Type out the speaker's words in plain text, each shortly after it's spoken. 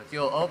If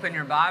you'll open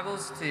your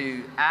Bibles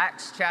to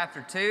Acts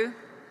chapter 2.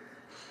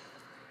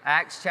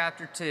 Acts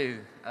chapter 2.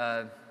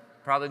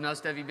 Probably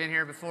most of you have been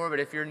here before, but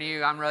if you're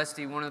new, I'm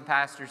Rusty, one of the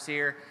pastors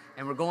here,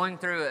 and we're going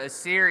through a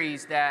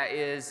series that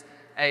is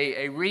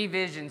a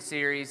revision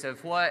series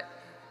of what,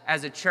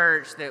 as a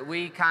church, that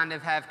we kind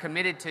of have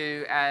committed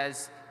to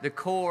as the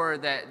core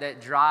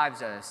that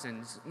drives us.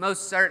 And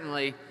most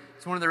certainly,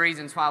 it's one of the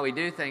reasons why we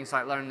do things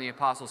like learning the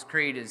Apostles'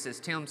 Creed is, as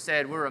Tim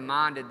said, we're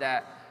reminded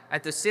that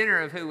at the center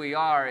of who we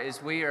are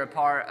is we are a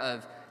part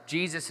of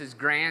Jesus'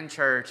 grand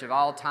church of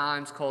all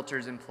times,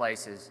 cultures, and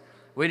places.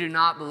 We do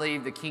not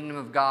believe the kingdom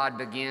of God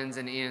begins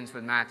and ends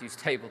with Matthew's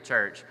Table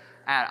Church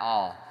at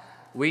all.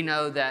 We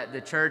know that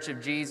the church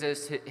of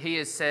Jesus, he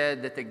has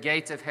said that the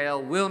gates of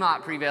hell will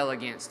not prevail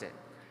against it.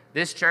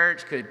 This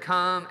church could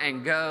come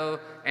and go,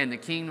 and the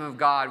kingdom of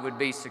God would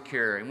be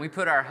secure. And we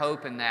put our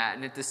hope in that.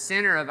 And at the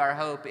center of our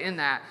hope in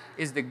that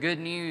is the good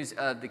news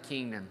of the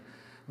kingdom.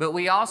 But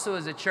we also,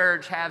 as a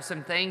church, have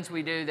some things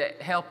we do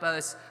that help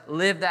us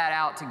live that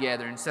out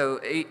together. And so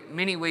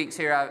many weeks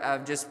here,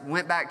 I've just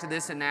went back to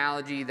this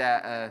analogy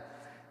that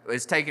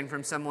was taken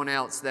from someone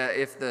else, that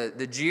if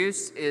the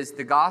juice is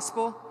the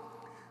gospel,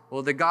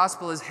 well, the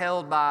gospel is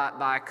held by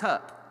a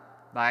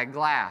cup, by a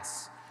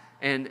glass.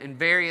 And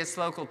various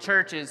local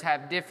churches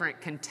have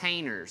different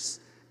containers,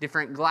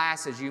 different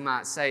glasses, you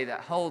might say,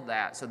 that hold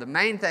that. So the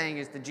main thing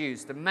is the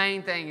juice. The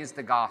main thing is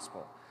the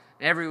gospel.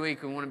 Every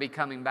week we want to be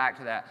coming back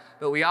to that.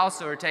 But we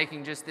also are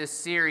taking just this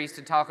series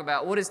to talk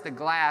about what is the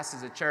glass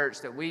as a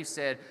church that we've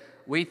said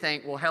we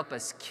think will help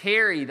us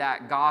carry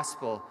that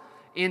gospel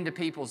into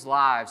people's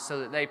lives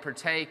so that they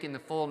partake in the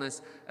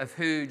fullness of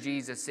who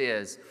Jesus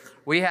is.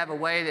 We have a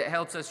way that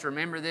helps us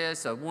remember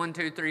this of 1,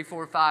 2, 3,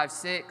 4, 5,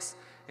 6.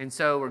 And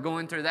so we're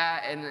going through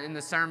that in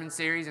the sermon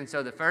series. And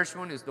so the first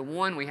one is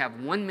we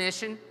have one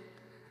mission.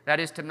 That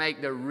is to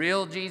make the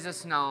real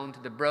Jesus known to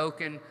the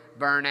broken,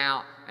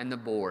 burnout, and the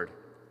bored.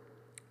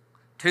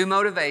 2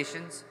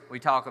 motivations we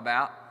talk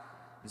about.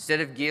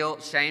 Instead of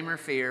guilt, shame, or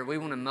fear, we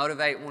want to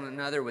motivate one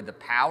another with the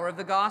power of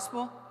the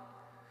gospel,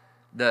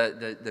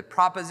 the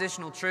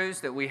propositional truths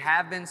that we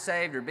have been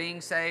saved or being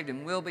saved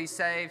and will be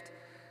saved,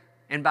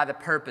 and by the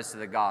purpose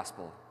of the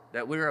gospel,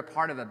 that we're a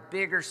part of a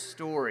bigger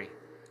story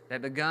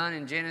that begun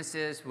in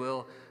Genesis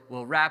will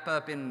wrap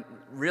up and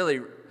really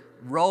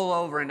roll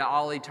over into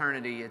all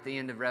eternity at the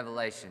end of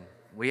Revelation.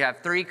 We have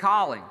 3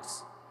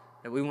 callings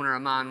that we want to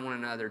remind one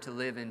another to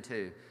live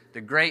into. The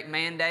great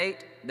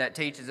mandate that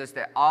teaches us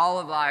that all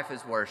of life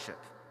is worship.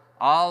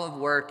 All of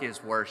work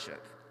is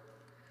worship.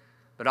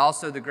 But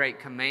also the great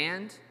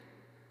command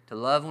to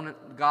love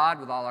God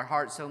with all our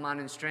heart, soul,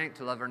 mind, and strength,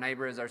 to love our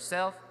neighbor as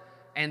ourselves,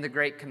 and the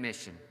great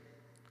commission.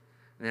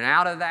 And then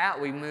out of that,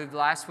 we moved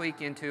last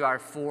week into our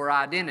 4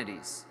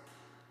 identities.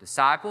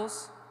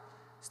 Disciples,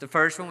 it's the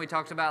first one we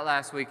talked about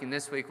last week, and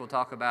this week we'll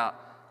talk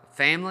about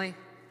family,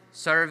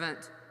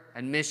 servant,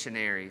 and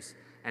missionaries,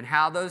 and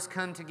how those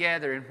come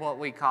together in what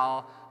we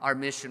call our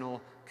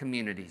missional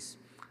communities.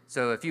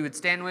 So if you would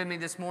stand with me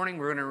this morning,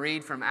 we're going to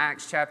read from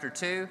Acts chapter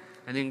 2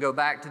 and then go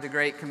back to the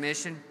Great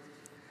Commission.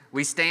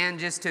 We stand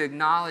just to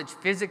acknowledge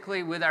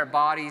physically with our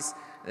bodies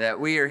that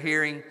we are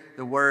hearing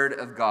the word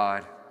of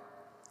God.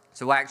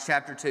 So Acts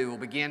chapter 2, we'll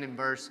begin in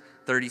verse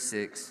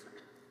 36.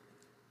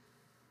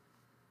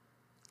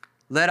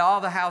 Let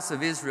all the house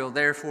of Israel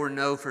therefore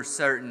know for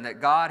certain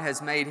that God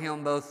has made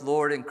him both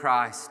Lord and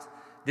Christ,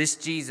 this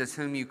Jesus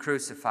whom you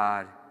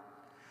crucified.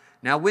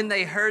 Now when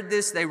they heard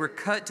this, they were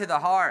cut to the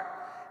heart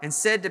and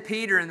said to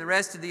Peter and the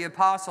rest of the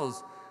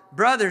apostles,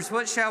 Brothers,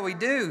 what shall we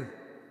do?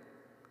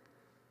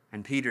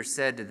 And Peter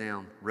said to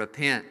them,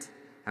 Repent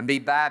and be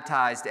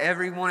baptized,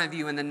 every one of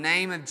you, in the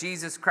name of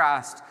Jesus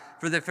Christ,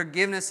 for the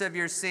forgiveness of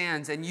your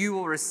sins, and you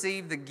will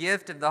receive the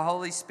gift of the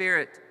Holy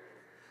Spirit.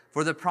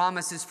 For the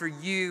promise is for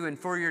you and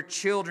for your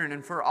children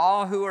and for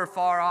all who are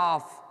far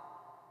off,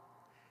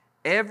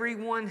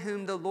 everyone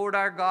whom the Lord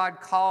our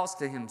God calls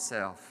to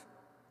himself.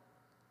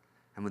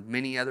 And with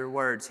many other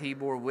words he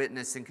bore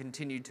witness and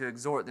continued to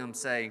exhort them,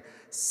 saying,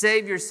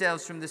 Save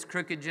yourselves from this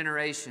crooked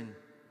generation.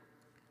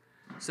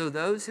 So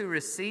those who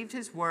received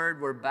his word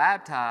were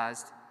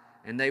baptized,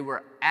 and they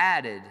were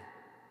added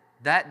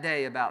that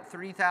day about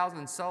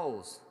 3,000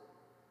 souls.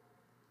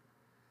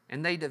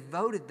 And they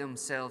devoted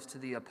themselves to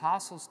the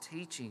apostles'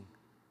 teaching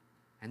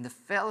and the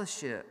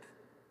fellowship,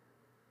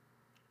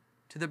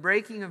 to the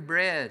breaking of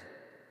bread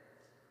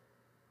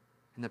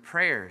and the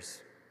prayers.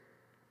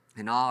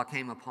 And awe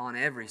came upon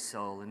every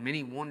soul, and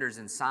many wonders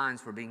and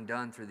signs were being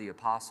done through the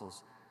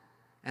apostles.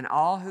 And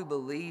all who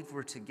believed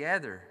were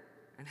together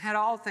and had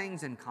all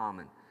things in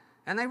common.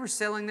 And they were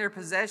selling their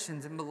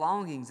possessions and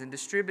belongings and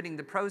distributing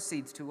the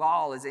proceeds to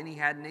all as any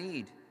had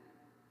need.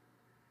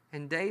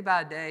 And day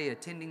by day,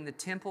 attending the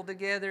temple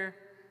together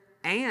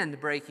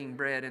and breaking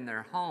bread in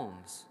their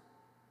homes,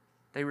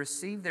 they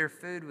received their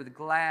food with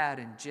glad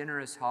and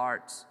generous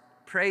hearts,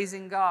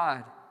 praising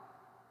God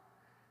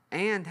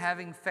and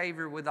having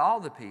favor with all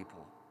the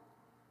people.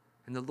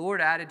 And the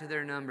Lord added to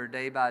their number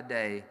day by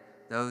day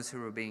those who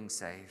were being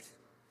saved.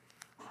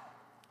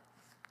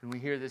 And we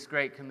hear this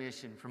great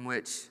commission from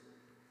which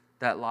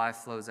that life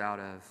flows out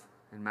of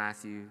in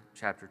Matthew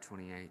chapter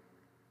 28.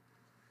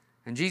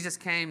 And Jesus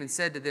came and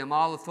said to them,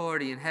 "All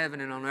authority in heaven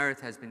and on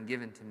earth has been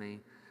given to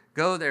me.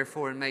 Go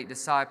therefore and make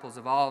disciples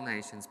of all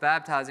nations,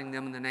 baptizing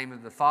them in the name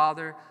of the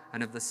Father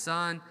and of the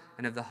Son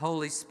and of the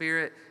Holy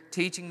Spirit,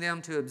 teaching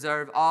them to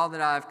observe all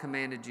that I have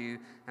commanded you.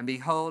 And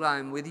behold, I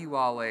am with you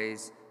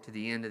always to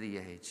the end of the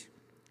age."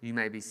 You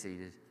may be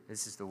seated.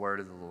 This is the word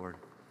of the Lord.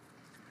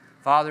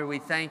 Father, we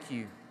thank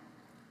you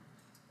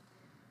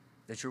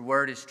that your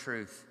word is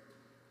truth.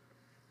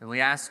 And we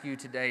ask you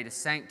today to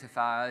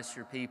sanctify us,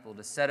 your people,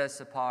 to set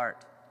us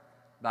apart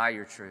by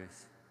your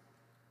truth.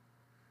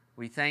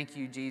 We thank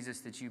you, Jesus,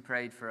 that you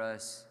prayed for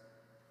us,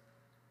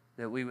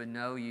 that we would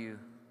know you,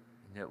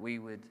 and that we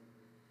would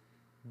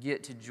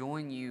get to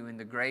join you in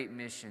the great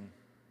mission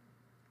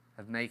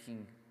of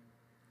making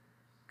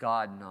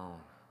God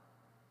known.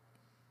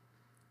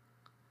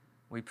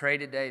 We pray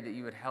today that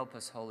you would help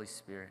us, Holy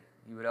Spirit.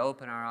 You would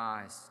open our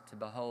eyes to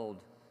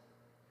behold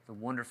the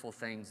wonderful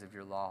things of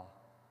your law.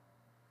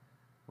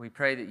 We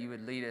pray that you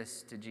would lead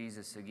us to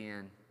Jesus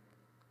again,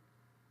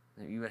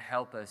 that you would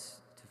help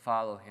us to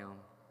follow him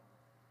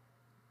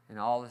in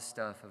all the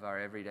stuff of our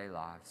everyday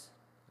lives.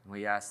 And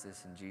we ask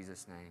this in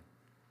Jesus' name.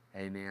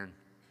 Amen.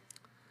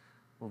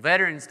 Well,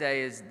 Veterans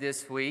Day is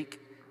this week,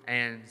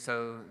 and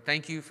so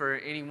thank you for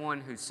anyone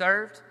who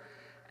served.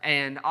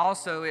 And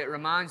also it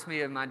reminds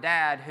me of my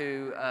dad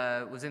who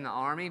was in the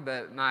Army,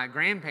 but my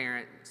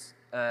grandparents,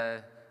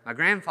 my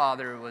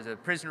grandfather was a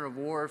prisoner of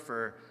war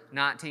for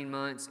 19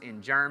 months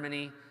in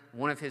Germany.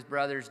 One of his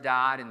brothers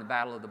died in the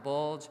Battle of the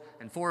Bulge,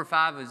 and 4 or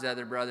 5 of his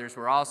other brothers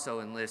were also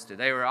enlisted.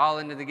 They were all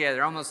in it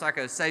together, almost like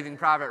a Saving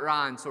Private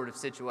Ryan sort of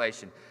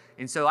situation.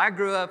 And so I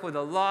grew up with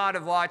a lot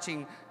of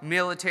watching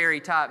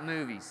military-type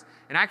movies.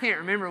 And I can't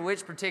remember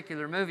which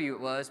particular movie it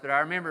was, but I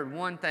remembered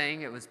one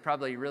thing. It was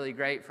probably really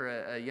great for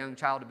a young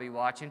child to be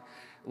watching,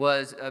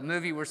 was a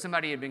movie where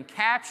somebody had been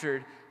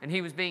captured and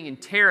he was being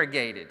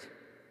interrogated.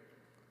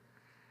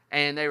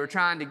 And they were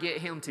trying to get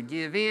him to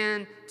give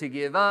in, to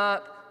give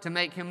up, to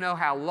make him know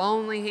how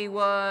lonely he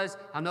was,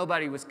 how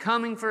nobody was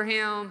coming for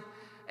him.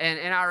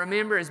 And I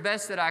remember as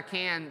best that I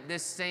can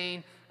this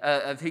scene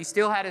of he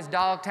still had his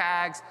dog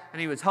tags, and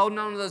he was holding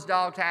on to those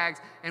dog tags.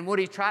 And what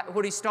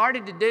he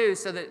started to do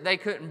so that they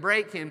couldn't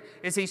break him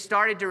is he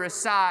started to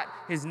recite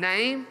his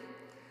name.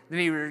 Then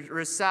he would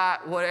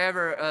recite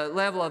whatever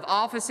level of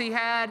office he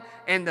had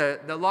and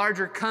the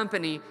larger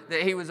company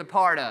that he was a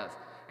part of.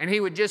 And he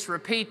would just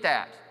repeat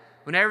that.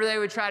 Whenever they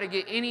would try to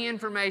get any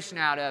information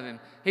out of him,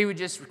 he would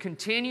just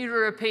continue to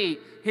repeat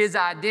his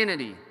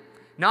identity.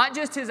 Not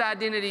just his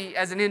identity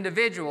as an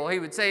individual. He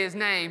would say his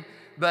name,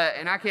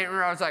 and I can't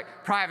remember, I was like,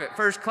 private,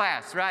 first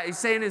class, right? He's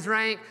saying his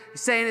rank,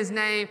 he's saying his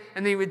name,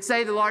 and then he would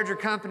say the larger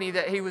company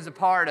that he was a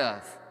part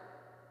of.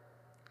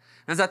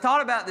 As I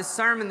thought about this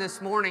sermon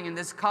this morning and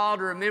this call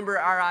to remember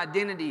our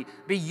identity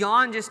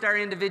beyond just our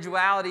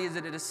individuality as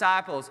the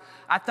disciples,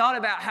 I thought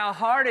about how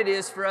hard it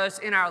is for us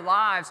in our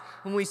lives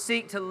when we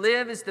seek to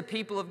live as the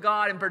people of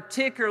God, and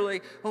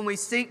particularly when we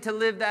seek to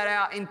live that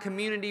out in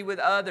community with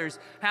others,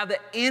 how the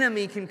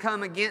enemy can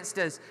come against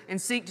us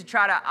and seek to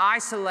try to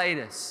isolate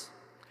us.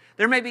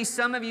 There may be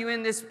some of you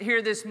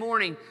here this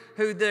morning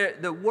who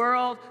the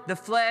world, the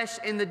flesh,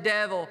 and the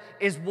devil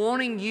is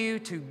wanting you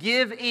to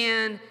give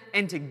in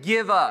and to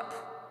give up.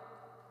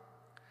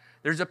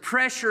 There's a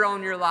pressure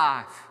on your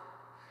life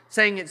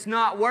saying it's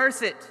not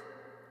worth it.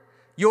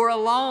 You're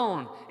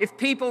alone. If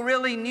people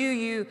really knew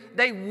you,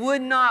 they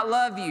would not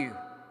love you.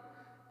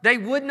 They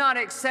would not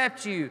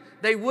accept you.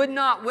 They would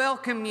not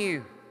welcome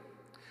you.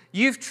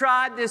 You've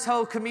tried this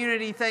whole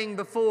community thing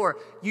before.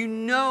 You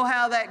know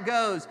how that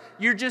goes.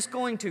 You're just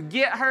going to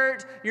get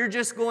hurt. You're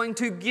just going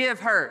to give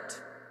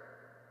hurt.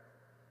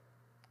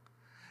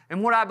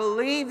 And what I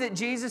believe that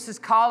Jesus is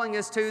calling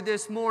us to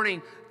this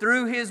morning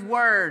through His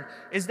Word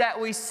is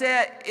that we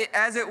set,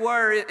 as it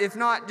were, if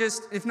not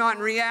in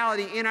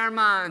reality, in our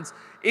minds,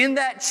 in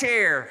that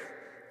chair,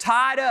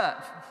 tied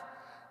up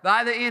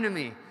by the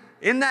enemy,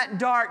 in that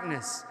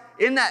darkness,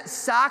 in that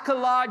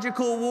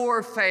psychological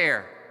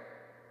warfare.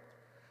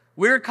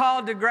 We're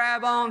called to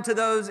grab on to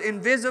those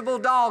invisible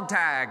dog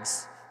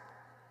tags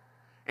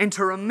and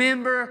to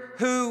remember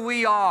who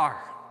we are.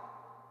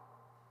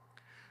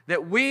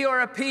 That we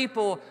are a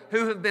people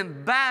who have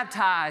been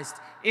baptized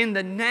in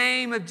the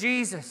name of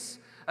Jesus.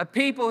 A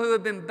people who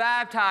have been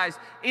baptized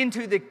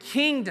into the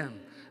kingdom.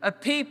 A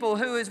people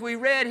who, as we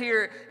read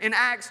here in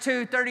Acts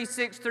 2,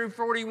 36 through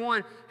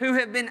 41, who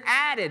have been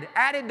added.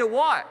 Added to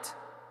what?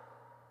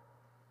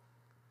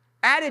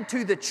 Added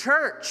to the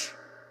church.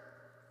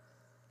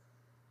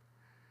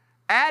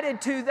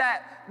 Added to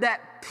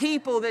that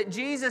people that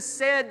Jesus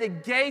said the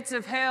gates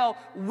of hell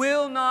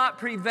will not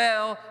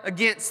prevail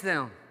against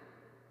them.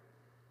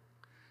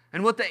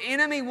 And what the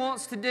enemy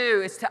wants to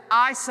do is to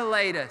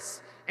isolate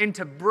us and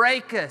to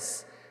break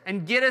us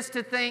and get us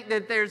to think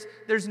that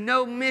there's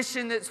no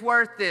mission that's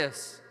worth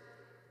this,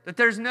 that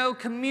there's no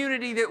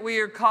community that we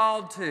are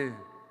called to.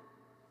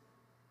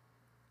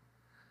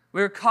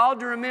 We're called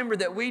to remember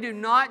that we do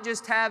not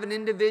just have an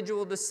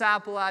individual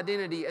disciple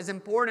identity, as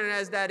important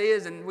as that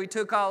is, and we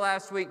took all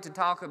last week to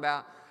talk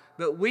about,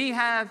 but we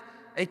have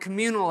a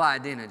communal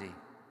identity.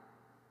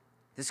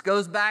 This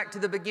goes back to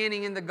the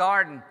beginning in the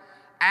garden.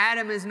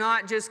 Adam is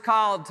not just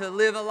called to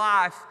live a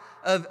life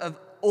of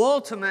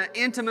ultimate,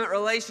 intimate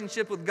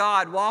relationship with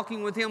God,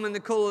 walking with Him in the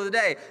cool of the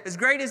day, as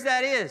great as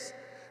that is.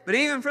 But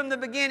even from the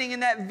beginning,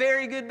 in that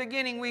very good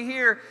beginning, we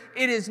hear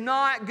it is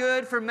not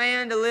good for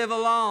man to live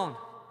alone.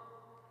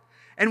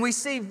 And we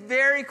see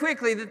very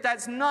quickly that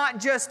that's not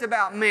just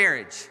about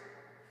marriage.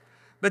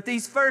 But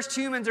these first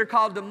humans are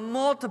called to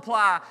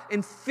multiply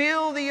and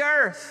fill the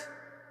earth.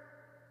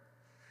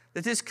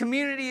 That this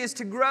community is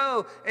to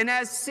grow. And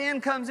as sin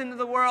comes into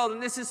the world,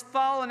 and this is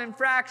fallen and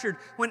fractured,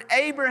 when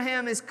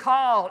Abraham is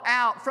called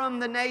out from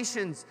the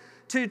nations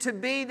to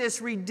be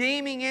this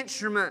redeeming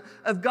instrument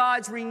of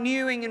God's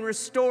renewing and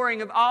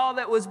restoring of all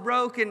that was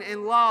broken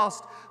and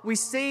lost, we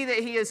see that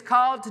he is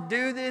called to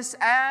do this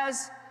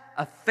as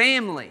a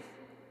family.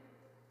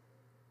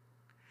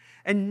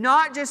 And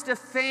not just a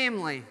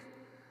family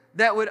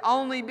that would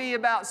only be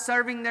about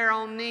serving their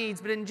own needs,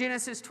 but in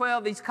Genesis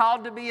 12, he's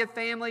called to be a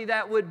family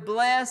that would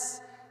bless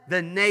the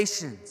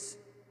nations.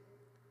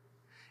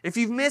 If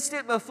you've missed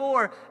it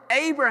before,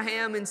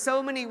 Abraham in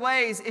so many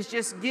ways is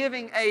just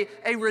giving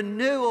a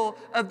renewal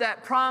of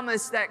that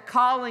promise, that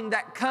calling,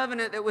 that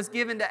covenant that was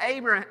given to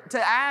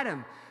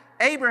Adam.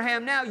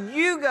 Abraham, now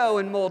you go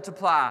and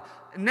multiply.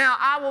 Now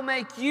I will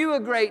make you a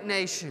great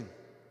nation.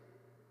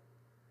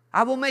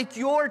 I will make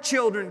your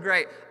children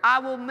great. I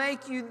will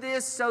make you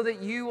this so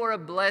that you are a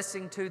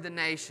blessing to the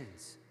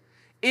nations.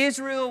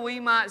 Israel,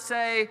 we might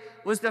say,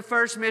 was the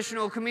first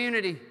missional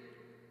community.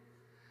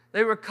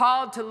 They were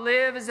called to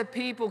live as a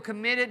people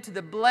committed to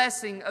the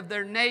blessing of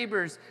their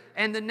neighbors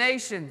and the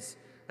nations.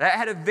 That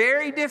had a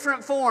very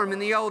different form in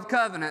the Old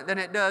Covenant than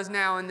it does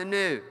now in the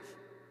New.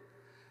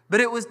 But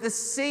it was the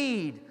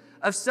seed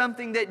of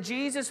something that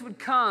Jesus would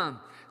come.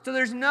 So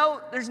there's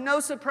no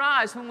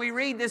surprise when we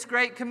read this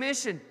Great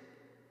Commission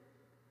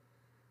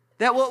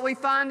that what we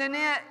find in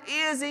it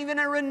is even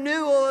a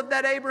renewal of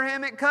that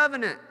Abrahamic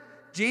covenant.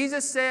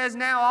 Jesus says,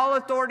 now all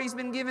authority has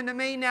been given to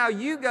me. Now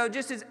you go,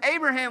 just as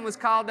Abraham was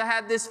called to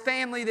have this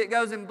family that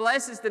goes and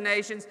blesses the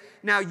nations,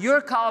 now you're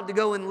called to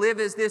go and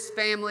live as this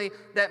family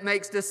that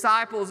makes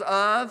disciples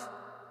of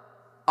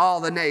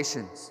all the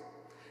nations.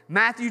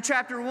 Matthew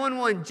chapter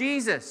 1:1,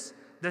 Jesus,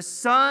 the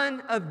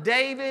son of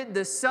David,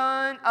 the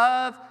son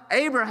of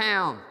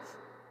Abraham.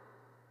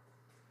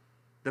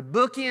 The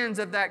bookends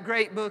of that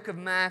great book of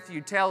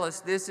Matthew tell us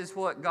this is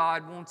what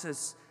God wants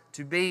us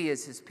to be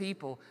as His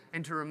people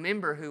and to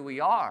remember who we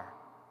are.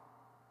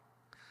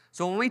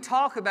 So when we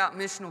talk about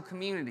missional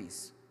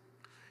communities,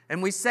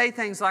 and we say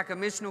things like a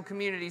missional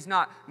community is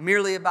not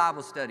merely a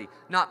Bible study,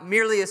 not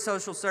merely a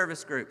social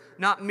service group,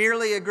 not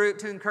merely a group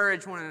to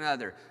encourage one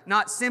another,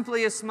 not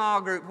simply a small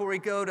group where we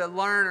go to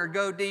learn or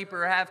go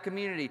deeper or have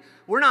community.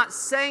 We're not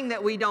saying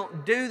that we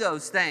don't do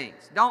those things.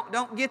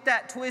 Don't get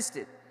that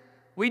twisted.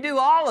 We do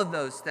all of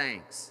those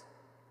things.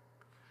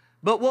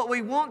 But what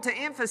we want to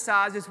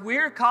emphasize is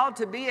we're called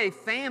to be a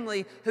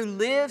family who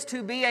lives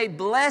to be a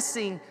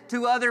blessing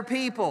to other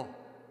people.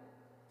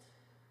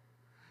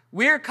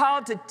 We're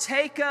called to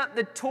take up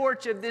the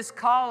torch of this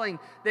calling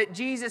that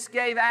Jesus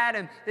gave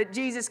Adam, that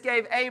Jesus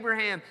gave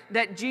Abraham,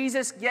 that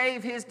Jesus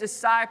gave His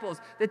disciples,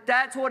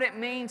 that's what it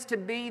means to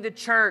be the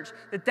church,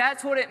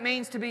 that's what it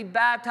means to be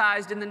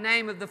baptized in the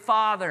name of the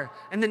Father,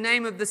 in the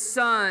name of the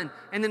Son,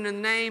 and in the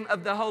name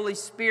of the Holy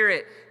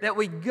Spirit, that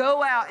we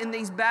go out in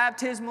these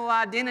baptismal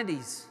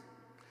identities.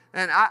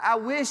 And I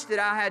wish that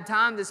I had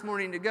time this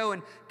morning to go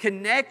and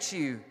connect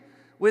you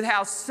with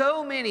how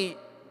so many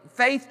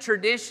faith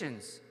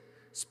traditions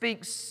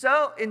speak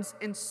so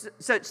in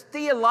such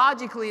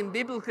theologically and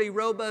biblically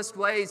robust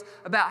ways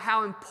about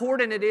how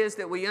important it is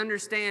that we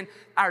understand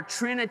our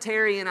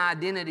Trinitarian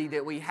identity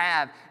that we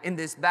have in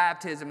this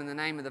baptism in the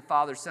name of the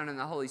Father, Son, and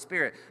the Holy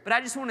Spirit. But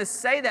I just want to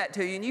say that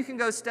to you, and you can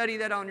go study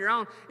that on your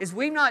own, is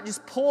we've not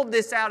just pulled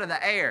this out of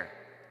the air.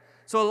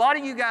 So a lot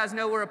of you guys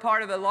know we're a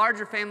part of a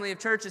larger family of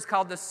churches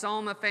called the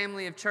Soma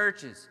family of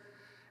churches.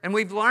 And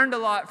we've learned a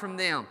lot from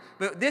them.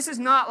 But this is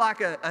not like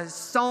a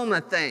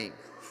Soma thing.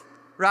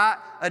 Right?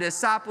 A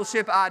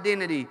discipleship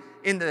identity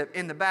in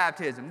the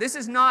baptism. This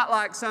is not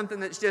like something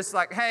that's just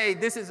like, hey,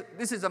 this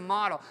is a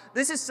model.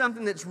 This is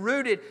something that's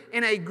rooted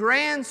in a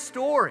grand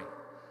story.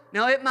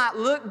 Now, it might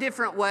look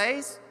different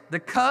ways. The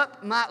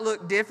cup might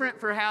look different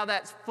for how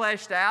that's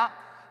fleshed out.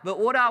 But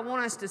what I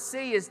want us to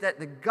see is that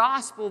the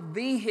gospel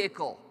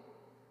vehicle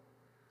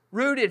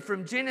rooted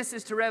from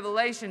Genesis to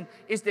Revelation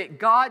is that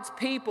God's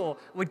people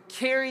would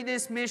carry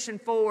this mission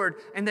forward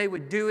and they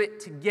would do it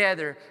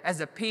together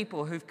as a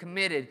people who've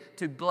committed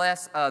to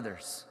bless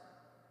others.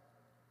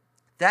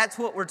 That's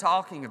what we're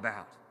talking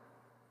about.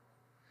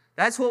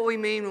 That's what we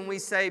mean when we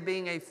say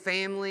being a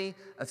family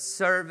of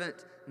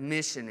servant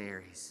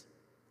missionaries.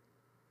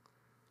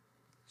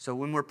 So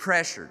when we're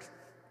pressured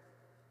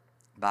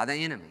by the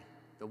enemy,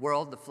 the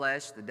world, the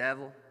flesh, the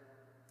devil,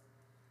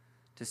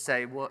 to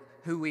say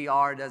who we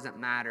are doesn't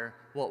matter,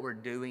 what we're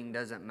doing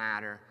doesn't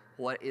matter,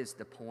 what is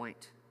the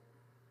point?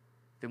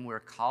 Then we're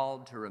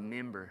called to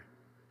remember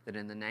that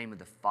in the name of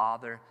the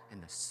Father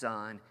and the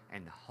Son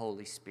and the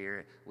Holy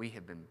Spirit, we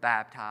have been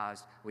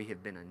baptized, we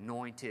have been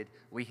anointed,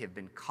 we have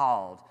been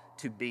called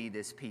to be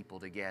this people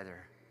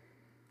together.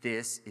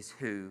 This is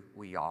who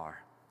we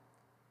are.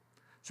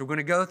 So we're going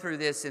to go through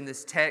this in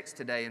this text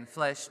today and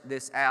flesh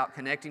this out,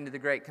 connecting to the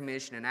Great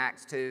Commission in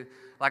Acts 2.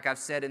 Like I've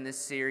said in this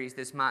series,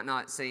 this might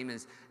not seem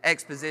as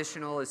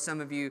expositional as some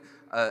of you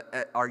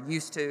are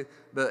used to,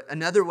 but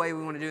another way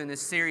we want to do in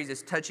this series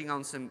is touching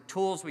on some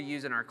tools we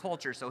use in our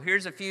culture. So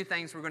here's a few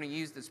things we're going to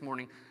use this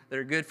morning that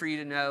are good for you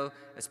to know,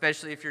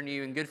 especially if you're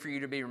new, and good for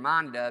you to be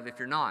reminded of if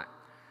you're not.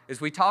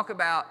 As we talk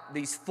about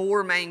these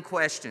four main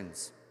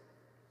questions.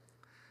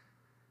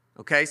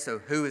 Okay, so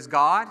who is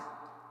God?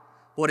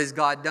 What has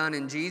God done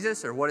in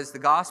Jesus, or what is the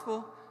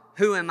gospel?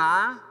 Who am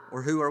I,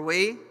 or who are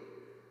we?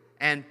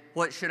 And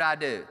what should I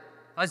do?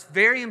 That's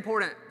very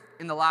important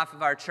in the life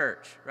of our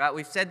church, right?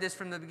 We've said this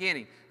from the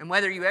beginning. And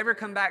whether you ever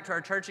come back to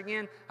our church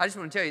again, I just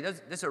want to tell you,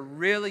 those are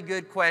really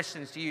good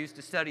questions to use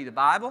to study the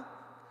Bible.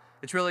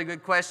 It's a really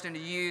good question to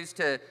use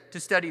to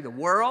study the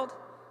world,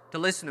 to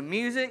listen to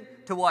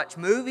music, to watch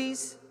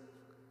movies,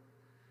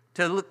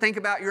 to think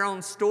about your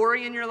own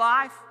story in your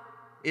life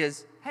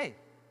is, hey,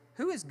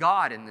 who is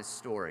God in this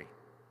story?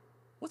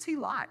 What's He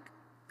like?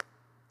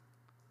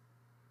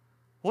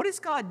 What has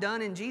God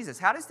done in Jesus?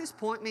 How does this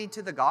point me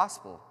to the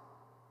gospel?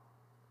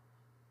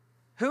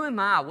 Who am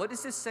I? What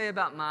does this say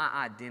about my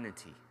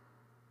identity?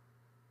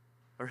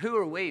 Or who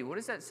are we? What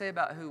does that say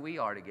about who we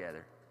are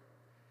together?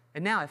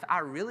 And now, if I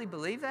really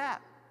believe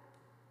that,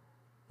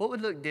 what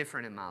would look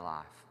different in my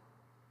life?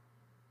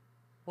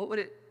 What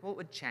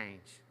would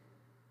change?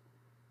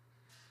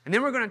 And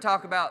then we're going to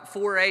talk about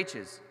 4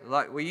 H's.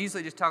 Like we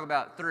usually just talk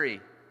about 3,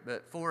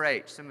 but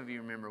 4H. Some of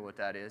you remember what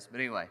that is. But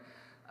anyway,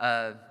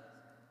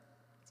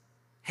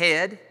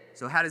 head.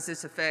 So how does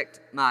this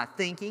affect my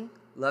thinking?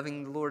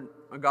 Loving the Lord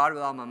our God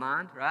with all my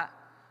mind, right?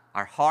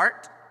 Our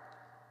heart,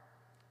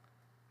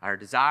 our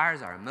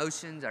desires, our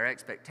emotions, our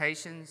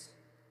expectations.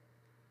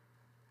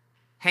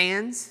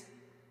 Hands,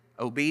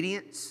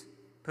 obedience,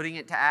 putting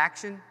it to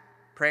action,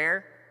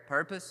 prayer,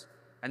 purpose.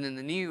 And then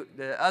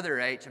the other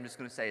H I'm just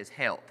going to say is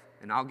help.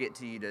 And I'll get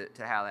to you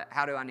to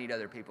how do I need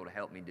other people to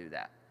help me do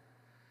that?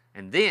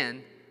 And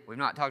then, we've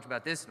not talked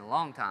about this in a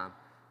long time,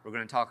 we're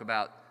going to talk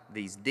about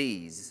these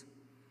D's,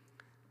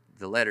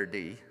 the letter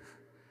D,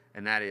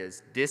 and that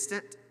is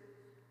distant.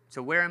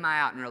 So where am I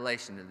out in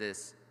relation to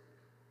this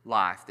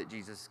life that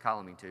Jesus is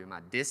calling me to? Am I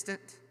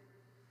distant?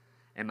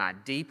 Am I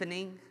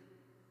deepening?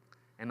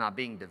 Am I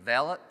being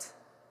developed?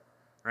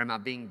 Or am I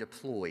being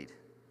deployed?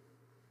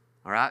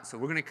 All right, so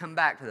we're going to come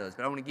back to those,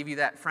 but I want to give you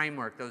that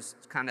framework, those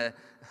kind of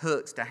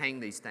hooks to hang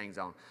these things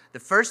on. The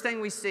first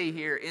thing we see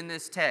here in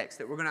this text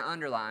that we're going to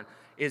underline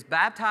is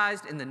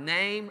baptized in the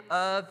name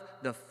of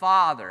the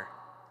Father,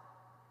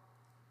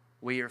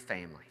 we are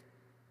family.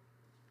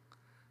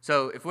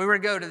 So if we were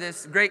to go to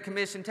this Great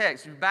Commission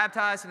text, you're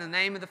baptized in the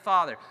name of the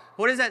Father.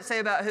 What does that say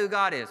about who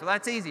God is? Well,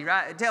 that's easy,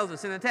 right? It tells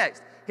us in the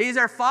text. He's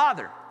our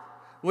Father.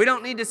 We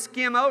don't need to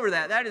skim over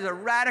that. That is a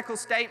radical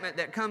statement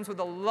that comes with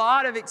a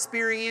lot of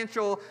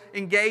experiential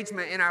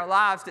engagement in our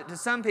lives that to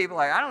some people,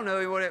 like, I don't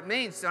know what it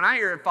means. So when I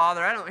hear a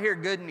Father, I don't hear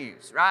good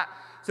news, right?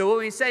 So when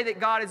we say that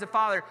God is a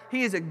Father,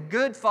 He is a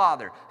good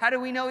Father. How do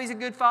we know He's a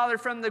good Father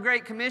from the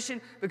Great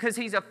Commission? Because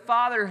He's a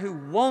Father who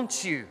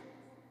wants you.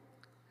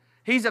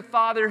 He's a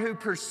Father who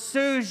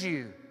pursues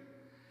you.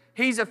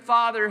 He's a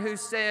Father who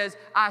says,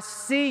 I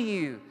see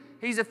you.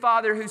 He's a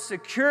Father who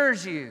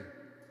secures you.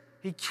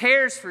 He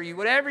cares for you.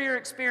 Whatever your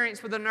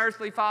experience with an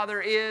earthly father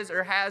is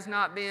or has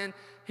not been,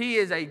 He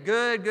is a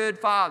good, good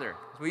Father.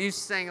 We used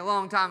to sing a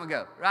long time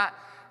ago, right?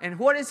 And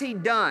what has He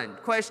done?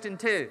 Question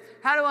 2.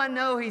 How do I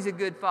know He's a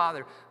good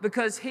Father?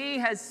 Because He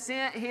has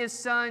sent His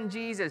Son,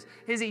 Jesus,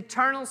 His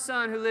eternal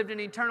Son who lived in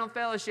eternal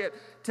fellowship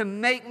to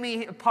make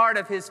me a part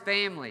of His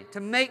family, to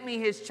make me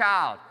His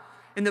child.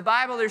 In the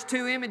Bible, there's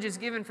 2 images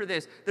given for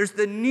this. There's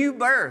the new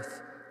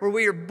birth, where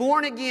we are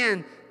born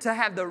again to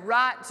have the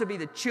right to be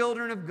the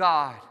children of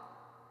God.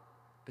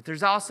 But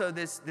there's also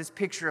this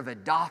picture of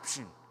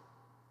adoption.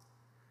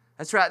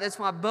 That's right. That's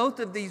why both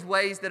of these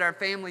ways that our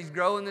families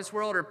grow in this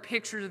world are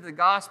pictures of the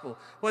gospel.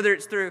 Whether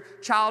it's through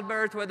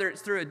childbirth, whether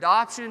it's through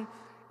adoption,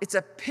 it's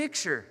a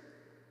picture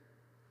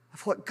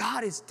of what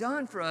God has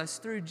done for us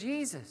through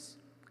Jesus.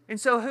 And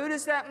so who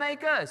does that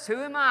make us?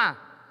 Who am I?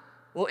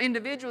 Well,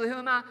 individually, who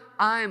am I?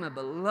 I am a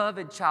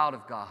beloved child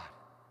of God.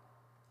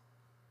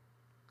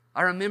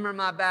 I remember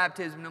my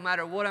baptism no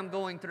matter what I'm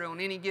going through on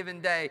any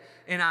given day,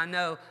 and I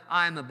know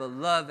I am a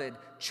beloved,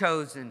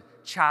 chosen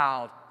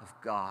child of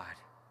God.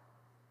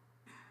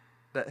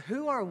 But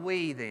who are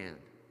we then?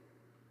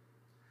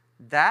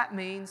 That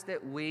means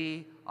that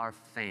we are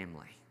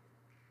family,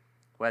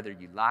 whether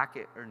you like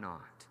it or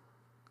not.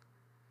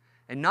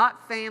 And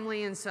not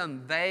family in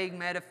some vague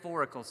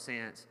metaphorical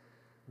sense.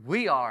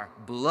 We are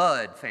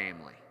blood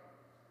family.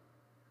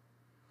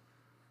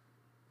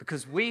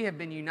 Because we have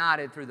been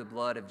united through the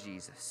blood of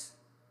Jesus.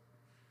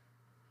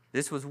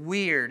 This was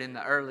weird in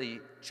the early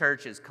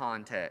church's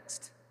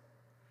context.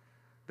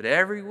 But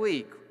every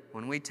week,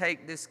 when we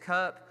take this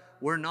cup,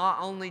 we're not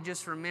only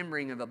just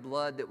remembering of a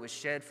blood that was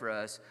shed for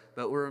us,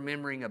 but we're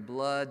remembering a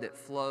blood that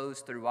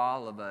flows through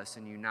all of us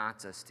and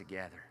unites us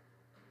together.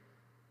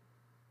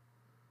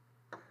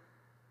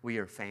 We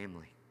are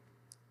family.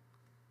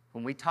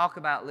 When we talk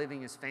about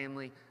living as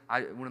family,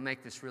 I want to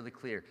make this really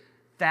clear.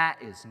 That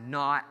is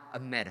not a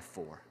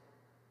metaphor.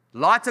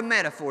 Lots of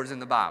metaphors in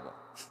the Bible.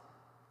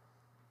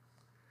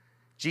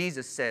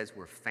 Jesus says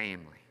we're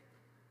family.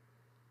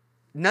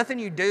 Nothing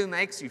you do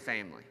makes you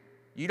family.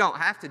 You don't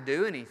have to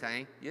do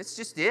anything. It's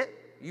just it.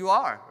 You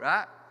are,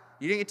 right?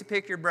 You didn't get to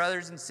pick your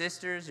brothers and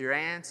sisters, your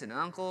aunts and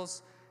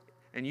uncles,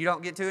 and you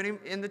don't get to it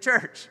in the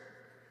church.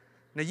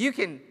 Now, you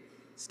can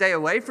stay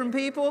away from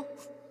people.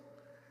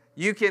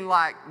 You can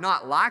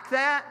not like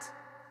that.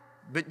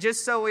 But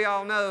just so we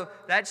all know,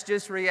 that's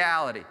just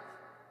reality.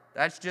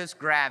 That's just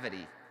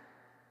gravity.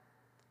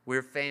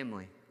 We're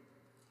family.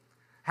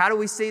 How do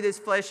we see this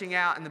fleshing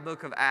out in the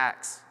book of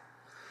Acts?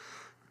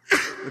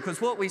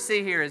 Because what we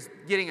see here is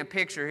getting a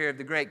picture here of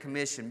the Great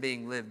Commission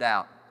being lived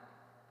out.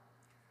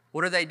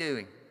 What are they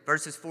doing?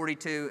 Verses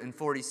 42 and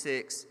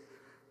 46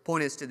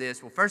 point us to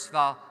this. Well, first of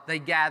all, they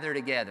gather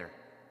together.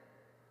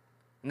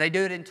 And they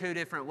do it in two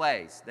different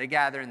ways. They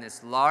gather in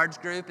this large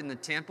group in the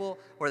temple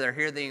where they're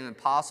hearing the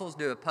apostles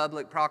do a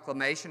public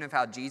proclamation of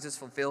how Jesus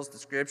fulfills the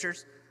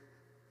Scriptures.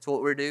 That's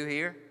what we do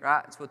here,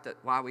 right? It's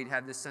why we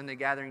have this Sunday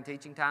gathering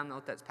teaching time,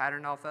 what that's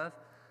patterned off of.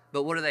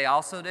 But what do they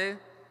also do?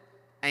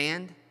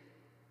 And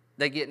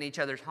they get in each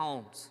other's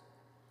homes.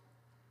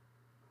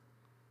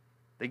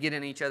 They get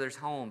in each other's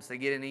homes. They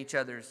get in each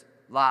other's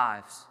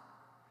lives.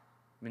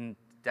 I mean,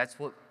 that's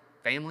what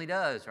family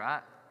does,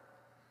 right?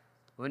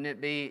 Wouldn't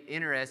it be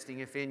interesting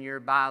if in your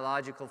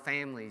biological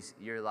families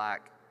you're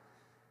like,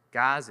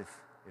 guys,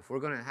 if we're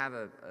going to have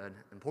an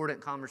important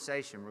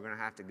conversation, we're going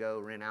to have to go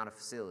rent out a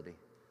facility.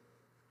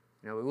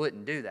 We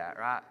wouldn't do that,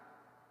 right?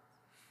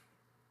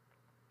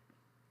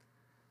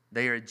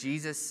 They are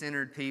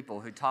Jesus-centered people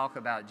who talk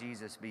about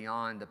Jesus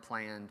beyond a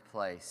planned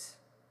place.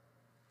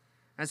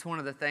 That's one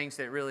of the things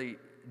that really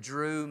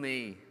drew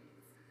me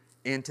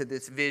into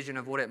this vision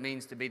of what it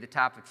means to be the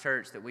type of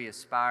church that we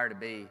aspire to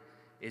be,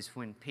 is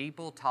when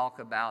people talk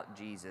about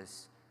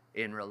Jesus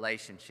in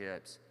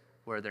relationships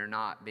where they're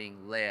not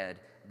being led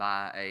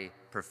by a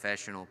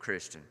professional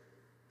Christian.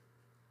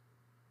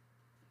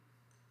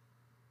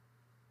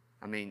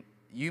 I mean,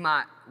 we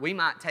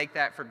might take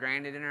that for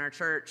granted in our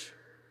church,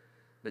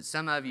 but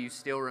some of you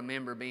still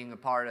remember being a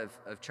part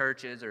of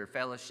churches or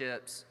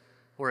fellowships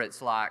where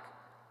it's like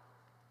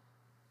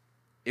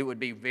it would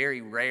be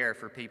very rare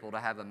for people to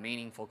have a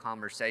meaningful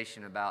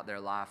conversation about their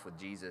life with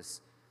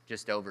Jesus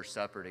just over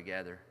supper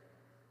together.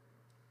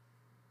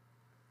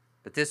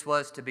 But this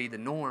was to be the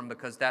norm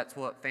because that's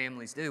what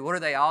families do. What are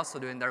they also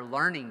doing? They're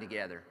learning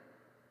together,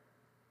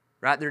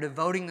 right? They're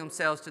devoting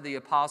themselves to the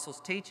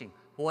apostles' teaching.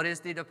 What is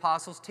the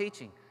apostles'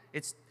 teaching?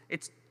 It's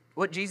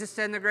what Jesus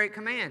said in the Great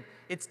Command.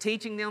 It's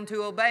teaching them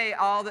to obey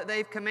all that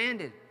they've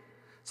commanded.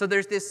 So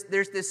there's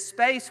this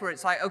space where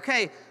it's like,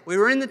 okay, we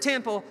were in the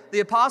temple, the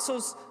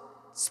apostles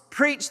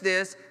preached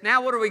this,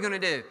 now what are we going to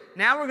do?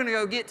 Now we're going to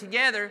go get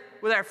together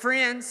with our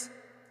friends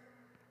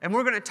and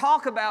we're going to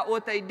talk about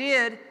what they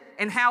did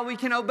and how we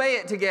can obey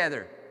it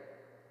together.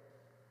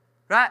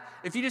 Right?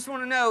 If you just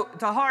want to know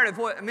the heart of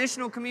what a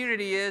missional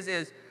community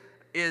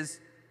is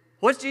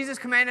what's Jesus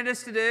commanded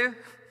us to do?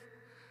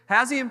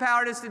 How's He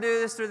empowered us to do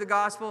this through the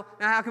gospel?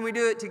 Now how can we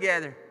do it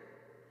together?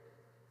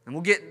 And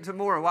we'll get into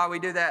more of why we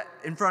do that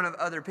in front of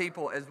other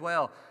people as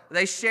well.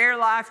 They share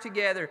life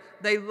together.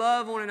 They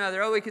love one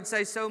another. Oh, we could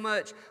say so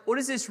much. What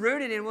is this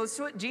rooted in? Well, it's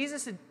what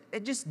Jesus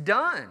had just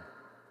done.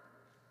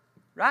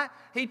 Right?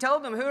 He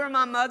told them, who are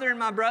my mother and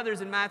my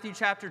brothers in Matthew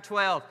chapter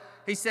 12?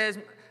 He says,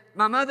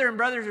 my mother and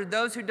brothers are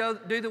those who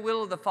do the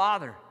will of the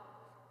Father.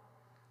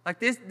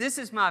 Like this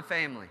is my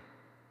family.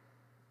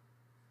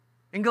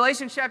 In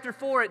Galatians chapter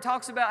 4, it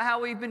talks about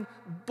how we've been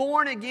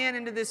born again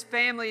into this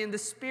family, and the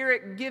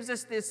Spirit gives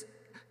us this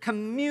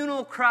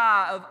communal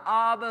cry of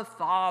Abba,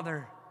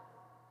 Father.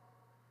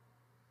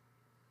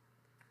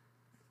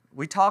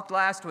 We talked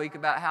last week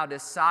about how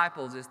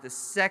disciples is the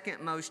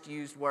second most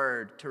used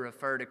word to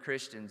refer to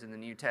Christians in the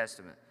New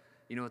Testament.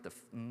 You know what the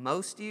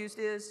most used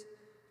is?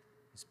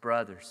 It's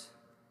brothers,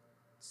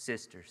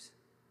 sisters.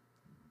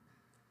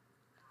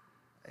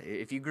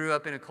 If you grew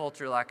up in a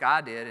culture like I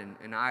did,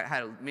 and I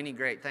had many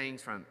great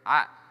things from,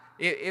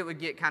 it would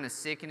get kind of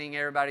sickening,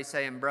 everybody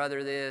saying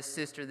brother this,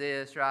 sister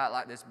this, right?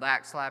 Like this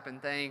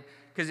backslapping thing.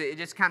 Because it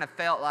just kind of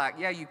felt like,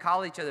 yeah, you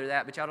call each other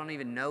that, but y'all don't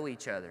even know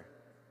each other.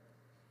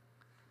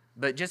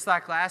 But just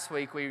like last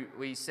week,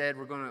 we said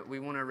we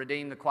want to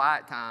redeem the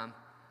quiet time.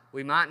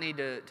 We might need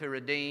to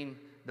redeem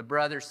the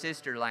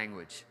brother-sister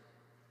language.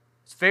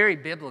 It's very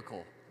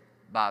biblical,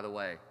 by the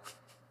way.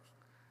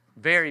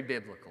 Very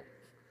biblical.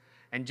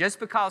 And just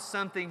because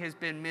something has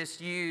been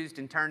misused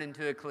and turned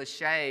into a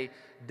cliche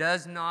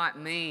does not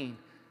mean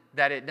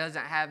that it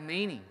doesn't have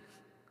meaning.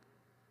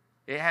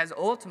 It has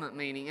ultimate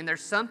meaning, and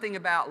there's something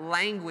about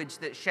language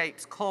that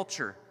shapes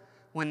culture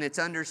when it's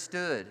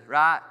understood,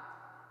 right?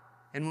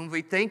 And when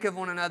we think of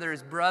one another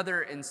as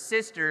brother and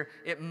sister,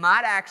 it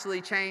might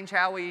actually change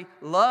how we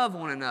love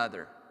one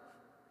another.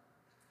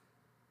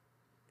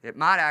 It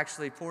might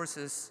actually force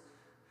us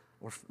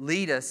or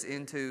lead us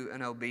into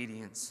an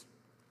obedience.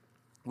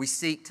 We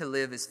seek to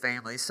live as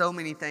family. So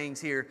many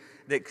things here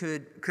that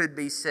could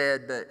be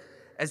said, but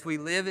as we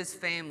live as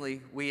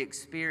family, we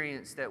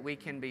experience that we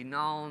can be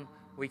known,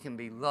 we can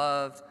be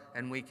loved,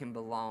 and we can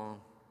belong.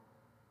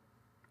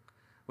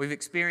 We've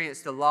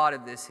experienced a lot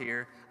of this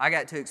here. I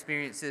got to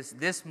experience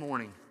this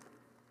morning.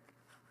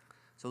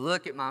 So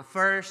look at my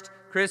first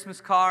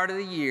Christmas card of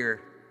the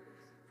year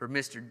for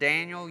Mr.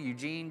 Daniel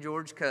Eugene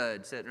George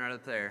Cudd, sitting right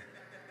up there.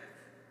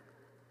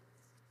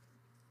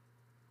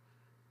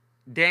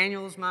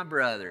 Daniel's my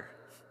brother,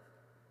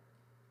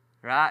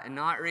 right? And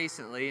not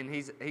recently, and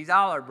he's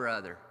all our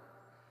brother.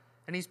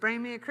 And he's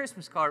bringing me a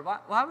Christmas card.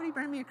 Why would he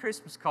bring me a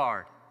Christmas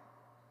card?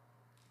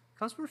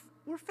 Because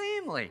we're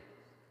family,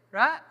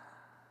 right?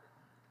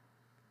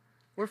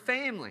 We're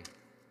family.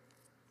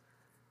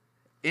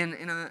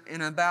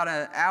 In about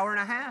an hour and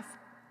a half,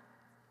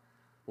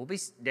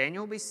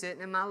 Daniel will be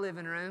sitting in my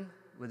living room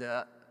with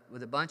a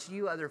bunch of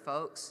you other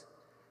folks,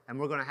 and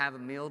we're going to have a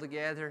meal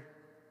together,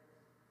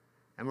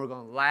 and we're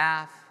going to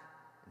laugh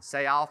and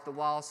say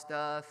off-the-wall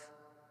stuff.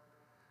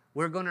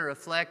 We're going to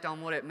reflect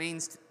on what it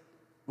means,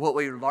 what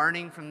we're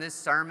learning from this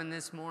sermon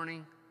this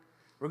morning.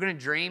 We're going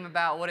to dream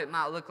about what it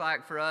might look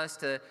like for us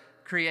to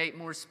create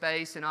more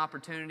space and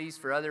opportunities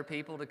for other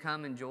people to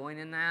come and join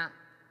in that.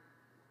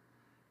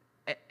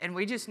 And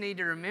we just need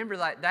to remember,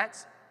 like,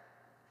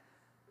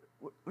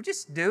 we're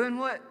just doing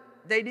what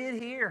they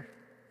did here.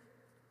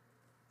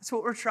 That's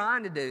what we're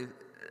trying to do.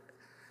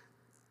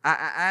 I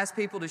asked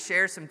people to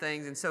share some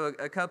things, and so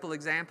a couple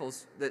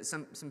examples that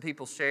some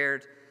people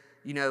shared,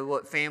 you know,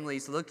 what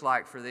families looked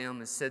like for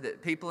them, is said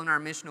that people in our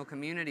missional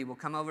community will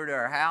come over to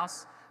our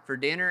house for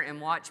dinner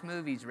and watch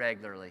movies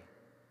regularly.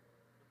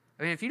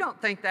 I mean, if you don't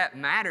think that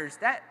matters,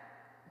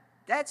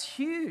 that's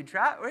huge,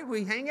 right?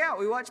 We hang out,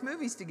 we watch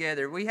movies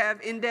together, we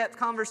have in-depth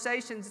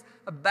conversations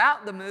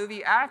about the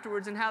movie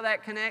afterwards and how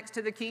that connects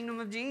to the kingdom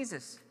of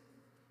Jesus.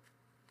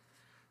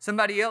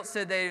 Somebody else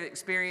said they've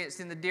experienced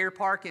in the Deer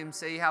Park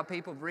MC how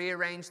people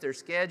rearrange their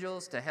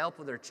schedules to help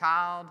with their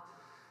child,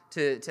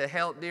 to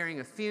help during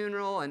a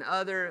funeral and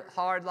other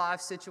hard life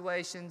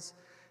situations.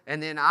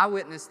 And then I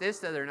witnessed this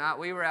the other night.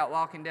 We were out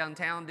walking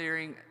downtown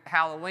during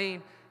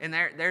Halloween, and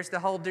there's the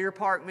whole Deer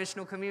Park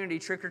missional community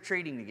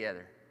trick-or-treating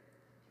together.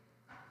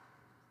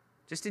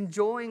 Just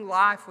enjoying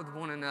life with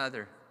one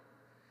another.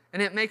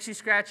 And it makes you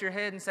scratch your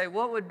head and say,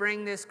 what would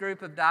bring this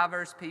group of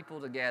diverse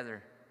people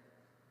together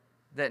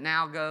that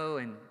now go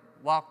and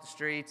walk the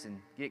streets and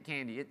get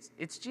candy?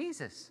 It's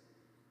Jesus.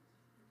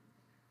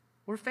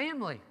 We're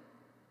family.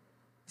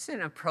 This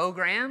isn't a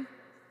program.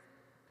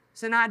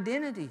 It's an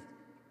identity.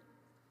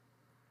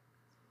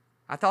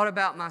 I thought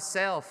about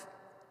myself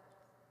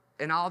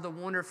and all the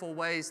wonderful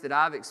ways that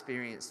I've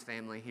experienced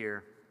family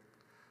here.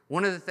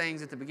 One of the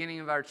things at the beginning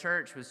of our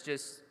church was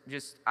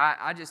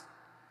I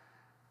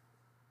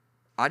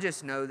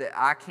just know that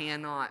I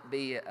cannot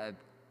be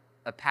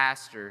a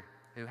pastor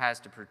who has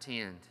to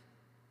pretend.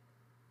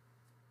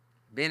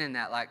 Been in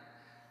that, like,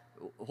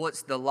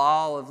 what's the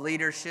law of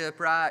leadership,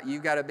 right?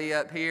 You've got to be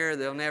up here.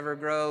 They'll never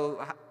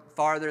grow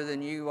farther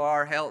than you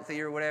are,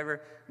 healthy or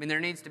whatever. I mean, there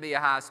needs to be a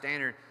high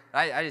standard.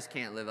 I just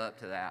can't live up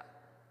to that.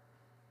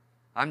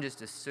 I'm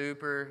just a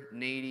super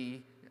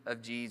needy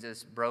of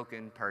Jesus,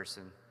 broken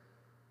person.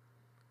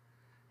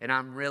 And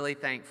I'm really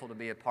thankful to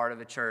be a part of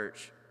a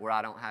church where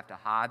I don't have to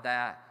hide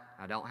that.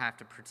 I don't have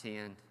to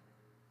pretend.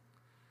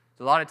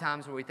 So a lot of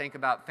times when we think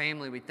about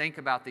family, we think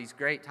about these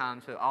great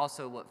times, but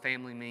also what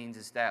family means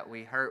is that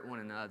we hurt one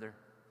another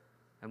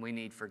and we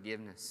need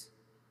forgiveness.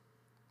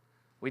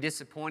 We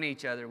disappoint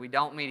each other. We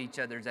don't meet each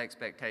other's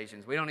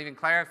expectations. We don't even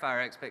clarify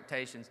our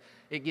expectations.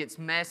 It gets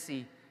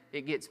messy.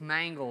 It gets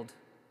mangled.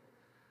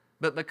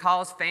 But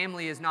because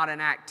family is not an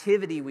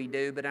activity we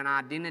do, but an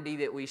identity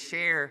that we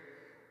share,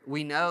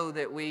 we know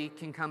that we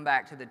can come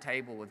back to the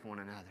table with one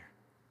another.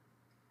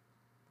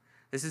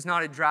 This is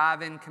not a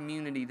drive-in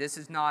community. This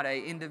is not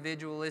a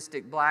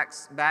individualistic,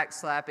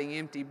 backslapping,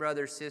 empty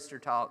brother-sister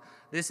talk.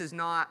 This is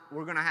not,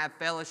 we're going to have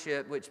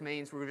fellowship, which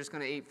means we're just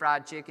going to eat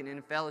fried chicken in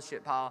a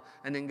fellowship hall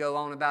and then go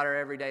on about our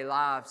everyday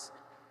lives.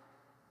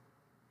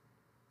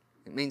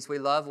 It means we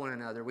love one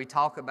another. We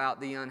talk about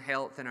the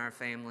unhealth in our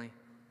family.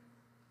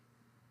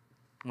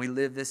 We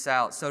live this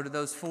out. So to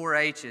those 4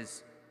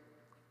 H's,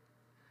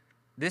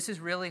 this is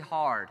really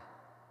hard.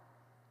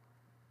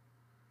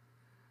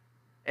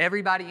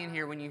 Everybody in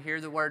here, when you hear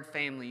the word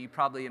family, you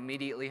probably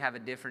immediately have a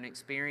different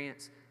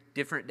experience,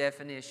 different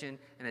definition,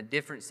 and a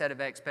different set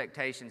of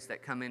expectations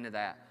that come into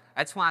that.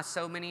 That's why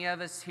so many of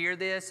us hear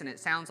this and it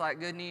sounds like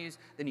good news,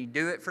 then you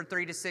do it for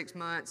 3 to 6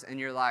 months and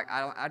you're like,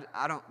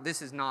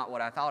 this is not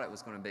what I thought it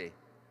was going to be.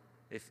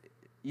 If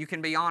you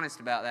can be honest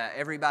about that.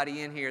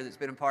 Everybody in here that's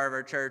been a part of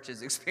our church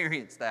has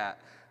experienced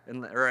that,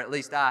 or at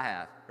least I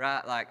have,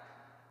 right? Like,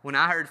 when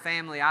I heard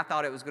family, I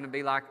thought it was going to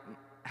be like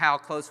how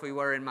close we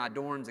were in my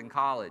dorms in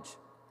college.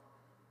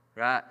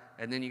 right?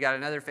 And then you got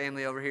another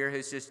family over here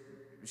who's just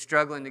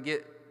struggling to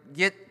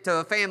get to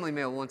a family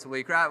meal once a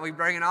week, right? We're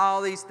bringing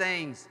all these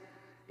things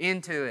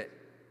into it.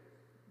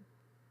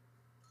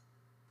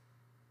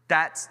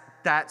 That's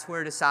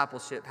where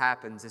discipleship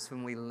happens, is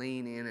when we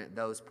lean in at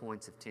those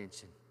points of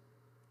tension.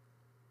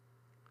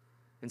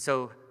 And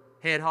so,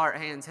 head, heart,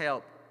 hands,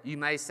 help. You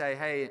may say,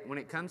 hey, when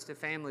it comes to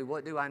family,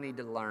 what do I need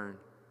to learn?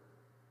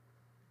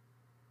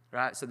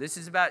 Right? So this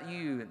is about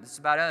you, and this is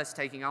about us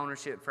taking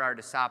ownership for our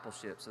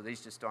discipleship. So these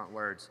just aren't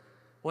words.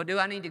 What do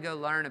I need to go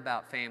learn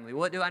about family?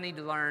 What do I need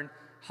to learn?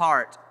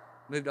 Heart.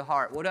 Move to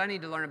heart. What do I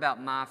need to learn about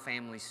my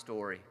family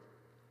story?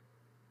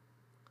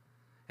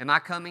 Am I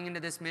coming into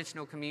this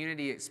missional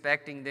community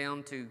expecting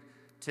them to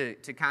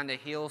kind of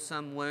heal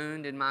some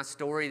wound in my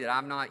story that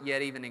I've not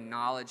yet even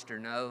acknowledged or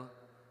know?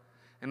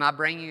 Am I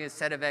bringing a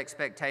set of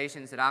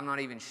expectations that I'm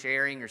not even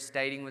sharing or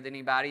stating with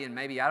anybody, and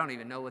maybe I don't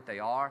even know what they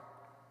are?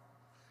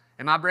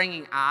 Am I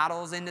bringing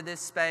idols into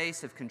this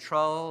space of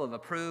control, of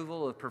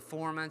approval, of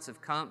performance,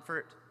 of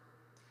comfort?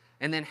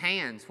 And then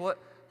hands.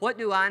 What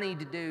do I need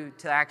to do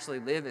to actually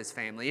live as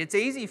family? It's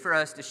easy for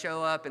us to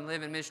show up and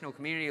live in missional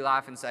community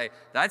life and say,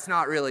 that's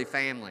not really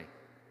family.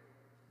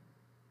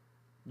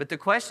 But the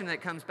question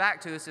that comes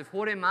back to us is,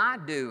 what am I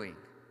doing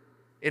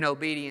in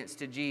obedience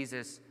to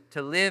Jesus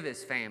to live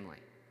as family?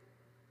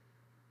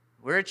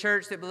 We're a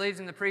church that believes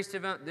in the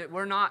priesthood.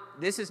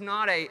 This is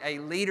not a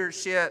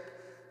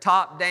leadership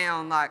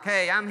top-down, like,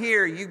 hey, I'm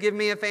here, you give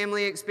me a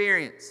family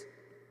experience.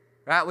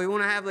 Right? We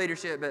want to have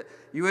leadership, but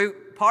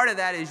part of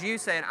that is you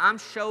saying, I'm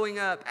showing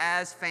up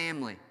as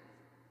family.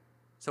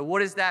 So what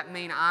does that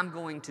mean I'm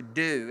going to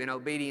do in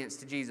obedience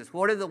to Jesus?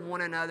 What are the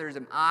one another's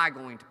am I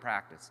going to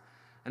practice?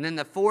 And then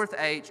the fourth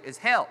H is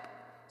help.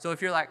 So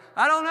if you're like,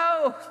 I don't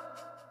know,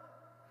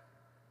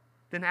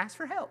 then ask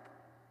for help.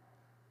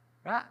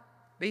 Right?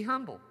 Be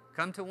humble.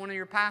 Come to one of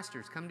your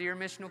pastors. Come to your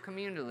missional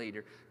community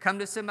leader. Come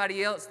to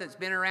somebody else that's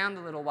been around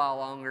a little while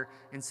longer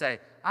and say,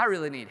 I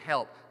really need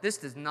help. This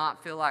does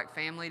not feel like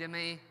family to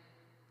me.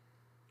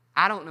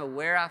 I don't know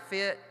where I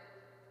fit.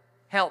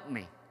 Help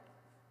me.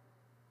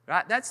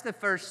 Right? That's the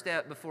first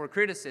step before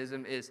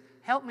criticism, is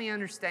help me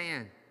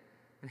understand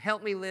and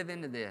help me live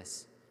into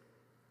this.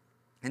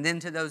 And then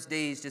to those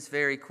D's, just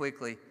very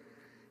quickly,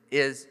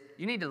 is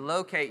you need to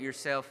locate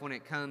yourself when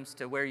it comes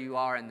to where you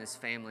are in this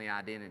family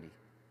identity,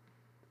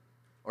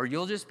 or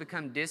you'll just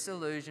become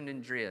disillusioned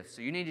and drift.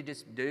 So you need to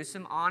just do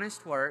some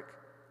honest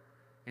work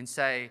and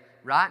say,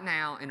 right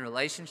now, in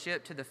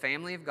relationship to the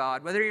family of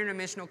God, whether you're in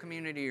a missional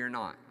community or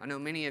not, I know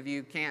many of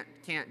you can't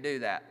do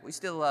that. We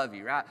still love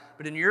you, right?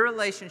 But in your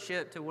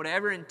relationship to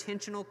whatever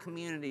intentional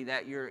community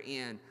that you're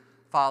in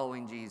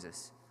following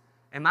Jesus,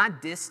 am I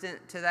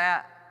distant to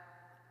that?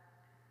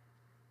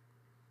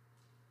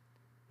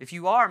 If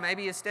you are,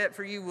 maybe a step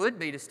for you would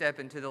be to step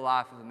into the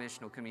life of a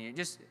missional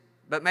community.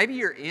 But maybe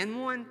you're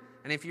in one,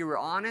 and if you were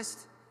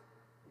honest,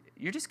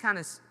 you're just kind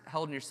of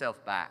holding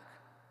yourself back.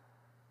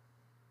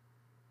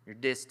 You're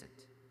distant.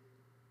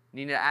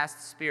 You need to ask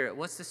the Spirit,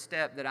 what's the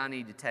step that I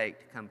need to take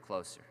to come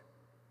closer?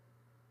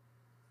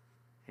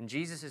 And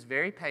Jesus is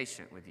very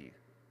patient with you,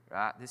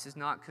 right? This is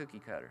not cookie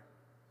cutter.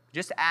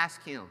 Just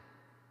ask Him,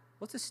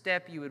 what's a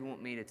step you would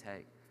want me to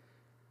take?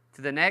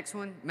 To the next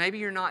one, maybe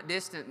you're not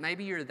distant,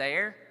 maybe you're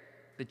there,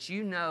 but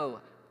you know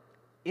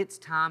it's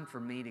time for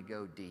me to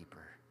go deeper.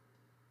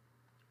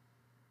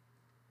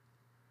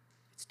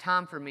 It's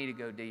time for me to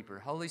go deeper.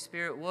 Holy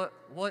Spirit,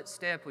 what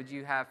step would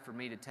you have for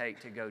me to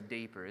take to go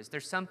deeper? Is there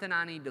something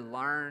I need to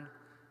learn?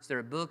 Is there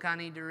a book I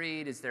need to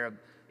read? Is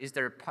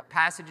there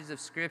passages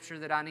of Scripture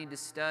that I need to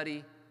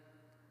study?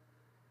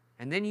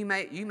 And then you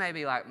may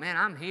be like, man,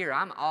 I'm here,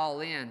 I'm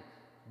all in,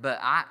 but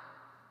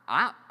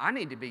I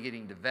need to be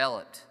getting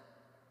developed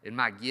in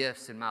my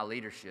gifts and my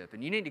leadership.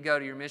 And you need to go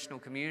to your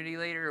missional community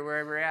leader or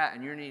wherever you're at,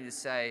 and you need to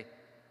say,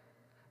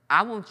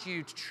 I want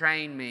you to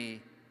train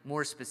me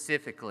more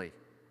specifically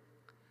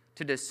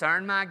to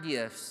discern my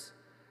gifts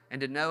and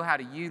to know how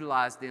to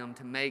utilize them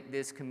to make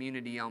this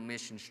community on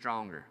mission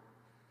stronger.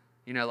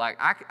 You know, like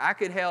I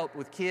could help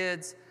with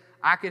kids.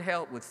 I could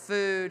help with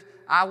food.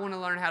 I want to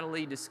learn how to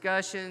lead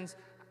discussions.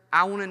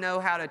 I want to know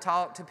how to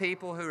talk to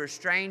people who are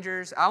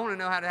strangers. I want to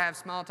know how to have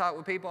small talk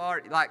with people,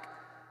 like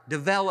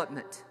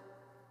development.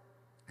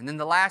 And then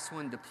the last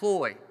one,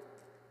 deploy.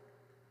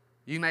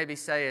 You may be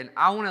saying,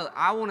 I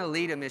want to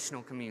lead a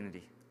missional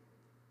community.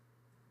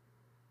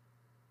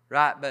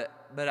 Right,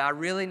 but I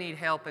really need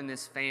help in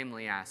this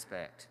family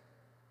aspect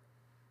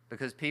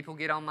because people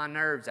get on my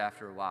nerves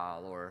after a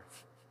while,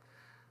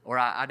 or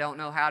I don't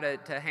know how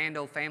to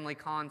handle family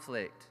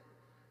conflict,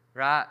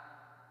 right?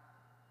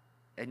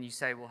 And you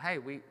say, well, hey,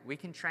 we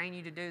can train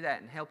you to do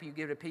that and help you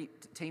get a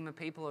team of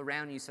people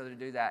around you so to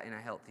do that in a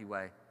healthy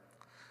way.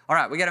 All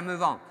right, we got to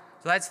move on.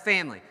 So that's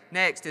family.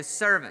 Next is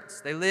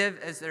servants. They live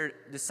as their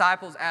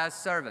disciples as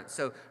servants.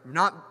 So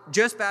not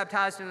just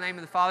baptized in the name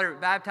of the Father, but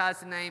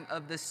baptized in the name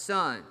of the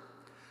Son.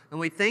 When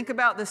we think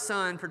about the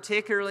Son,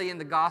 particularly in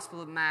the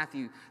Gospel of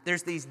Matthew,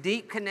 there's these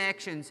deep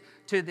connections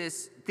to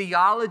this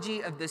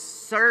theology of the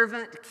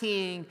servant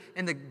king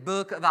in the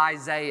book of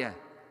Isaiah.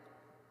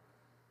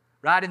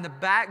 Right? In the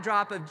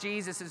backdrop of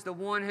Jesus is the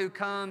one who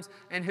comes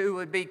and who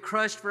would be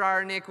crushed for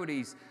our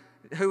iniquities,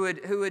 who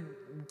would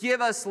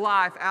give us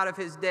life out of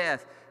his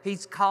death.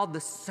 He's called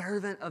the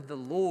servant of the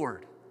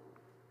Lord.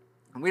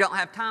 And we don't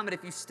have time, but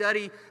if you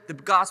study the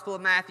Gospel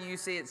of Matthew, you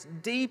see it's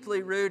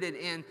deeply rooted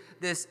in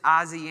this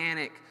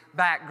Isaianic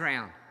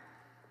background.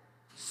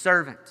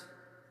 Servant.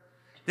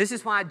 This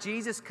is why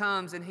Jesus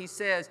comes and he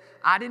says,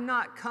 I did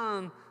not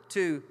come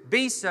to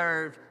be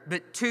served,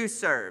 but to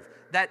serve.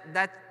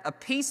 That a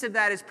piece of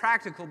that is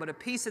practical, but a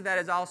piece of that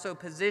is also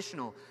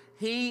positional.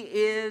 He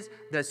is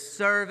the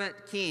servant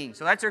king.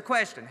 So that's our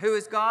question. Who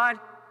is God?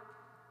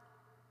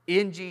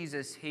 In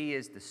Jesus, he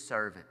is the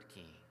servant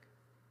king.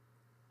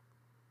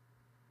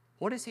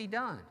 What has he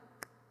done?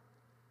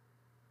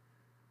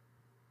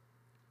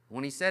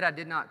 When he said, I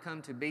did not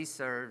come to be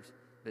served,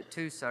 but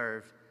to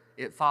serve,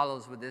 it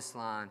follows with this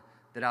line,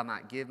 that I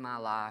might give my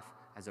life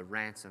as a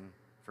ransom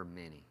for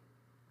many.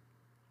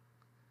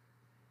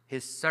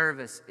 His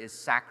service is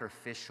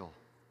sacrificial.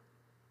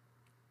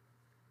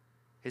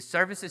 His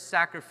service is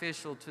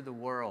sacrificial to the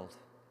world.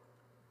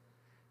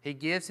 He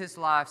gives his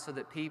life so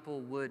that people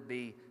would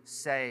be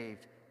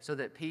saved, so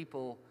that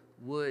people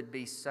would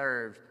be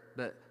served.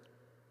 But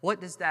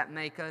what does that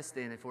make us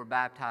then if we're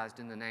baptized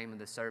in the name of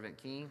the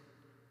servant king?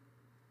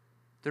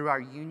 Through our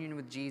union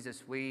with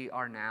Jesus, we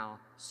are now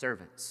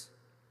servants.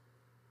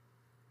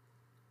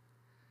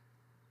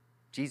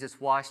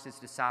 Jesus washed his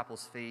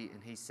disciples' feet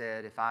and he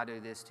said, if I do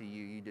this to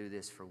you, you do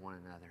this for one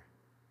another.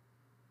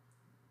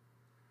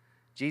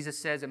 Jesus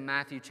says in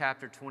Matthew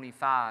chapter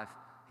 25,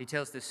 he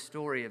tells this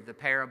story of the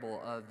parable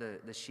of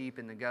the sheep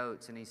and the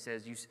goats, and he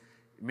says,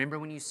 remember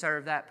when you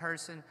served that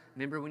person?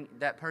 Remember when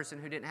that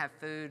person who didn't have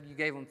food, you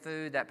gave them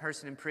food? That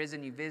person in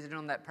prison, you visited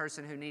them? That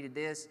person who needed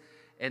this?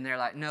 And they're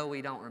like, no,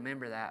 we don't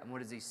remember that. And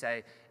what does he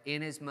say?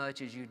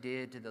 Inasmuch as you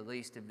did to the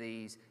least of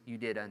these, you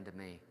did unto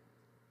me.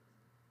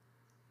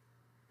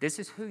 This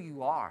is who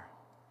you are,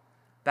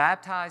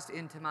 baptized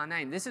into my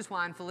name. This is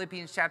why in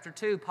Philippians chapter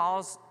 2,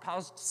 Paul's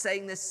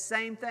saying the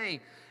same thing.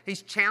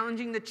 He's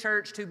challenging the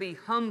church to be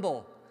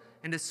humble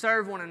and to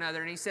serve one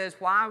another. And he says,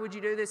 why would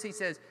you do this? He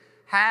says,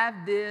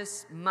 have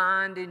this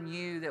mind in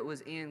you that was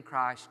in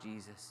Christ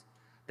Jesus,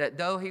 that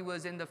though he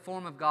was in the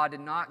form of God, did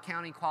not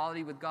count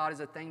equality with God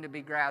as a thing to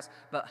be grasped,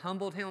 but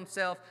humbled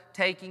himself,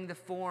 taking the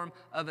form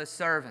of a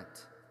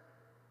servant.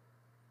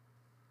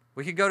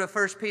 We could go to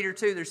 1 Peter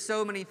 2. There's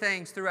so many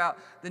things throughout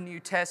the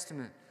New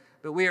Testament.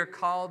 But we are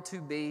called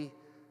to be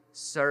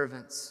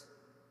servants,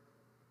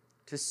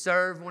 to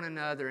serve one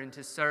another and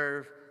to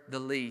serve the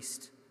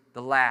least,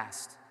 the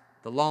last,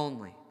 the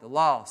lonely, the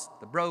lost,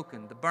 the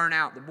broken, the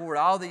burnout, the bored,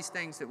 all these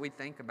things that we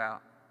think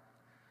about.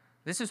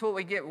 This is what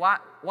we get. Why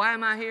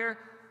am I here?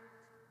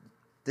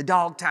 The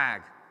dog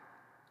tag.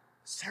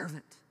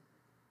 Servant.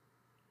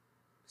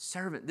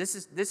 Servant. This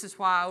is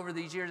why over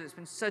these years it's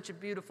been such a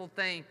beautiful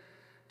thing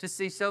to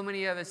see so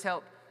many of us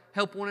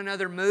help one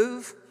another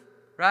move,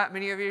 right?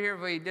 Many of you here,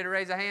 we did a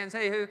raise of hands.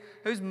 Hey,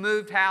 who's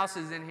moved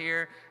houses in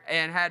here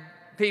and had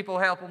people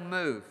help them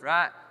move,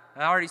 right?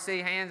 I already see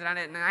hands and I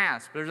didn't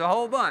ask, but there's a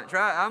whole bunch,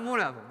 right? I'm one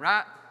of them,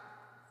 right?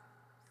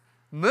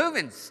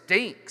 Moving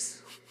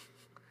stinks,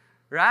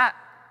 right?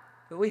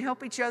 But we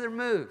help each other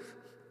move.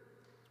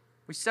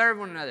 We serve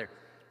one another.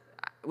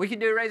 We can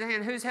do a raise of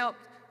hand.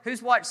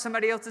 Who's watched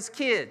somebody else's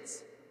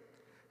kids?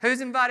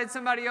 Who's invited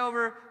somebody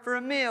over for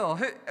a meal?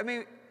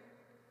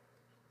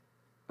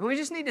 We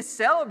just need to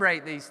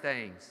celebrate these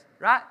things,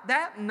 right?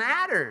 That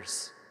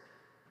matters.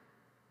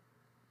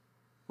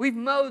 We've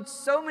mowed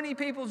so many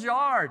people's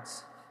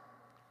yards.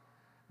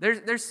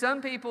 There's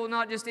some people,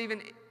 not just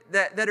even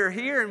that are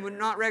here and would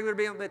not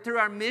regularly be, but through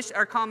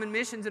our common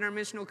missions and our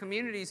missional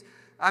communities,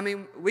 I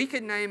mean, we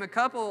could name a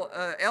couple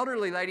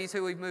elderly ladies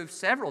who we've moved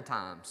several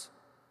times,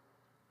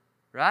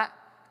 right?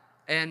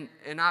 And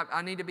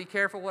I need to be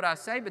careful what I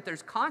say, but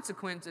there's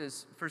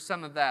consequences for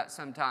some of that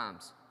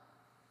sometimes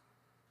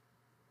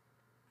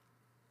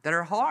that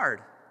are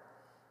hard.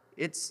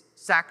 It's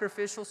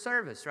sacrificial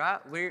service, right?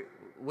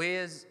 We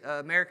as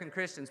American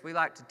Christians, we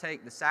like to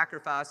take the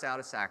sacrifice out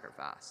of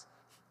sacrifice.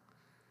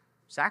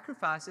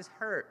 Sacrifices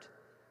hurt.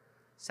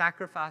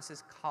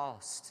 Sacrifices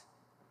cost.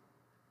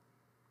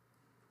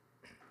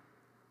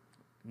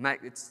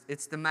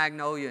 It's the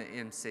Magnolia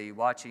MC,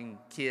 watching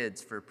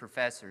kids for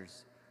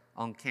professors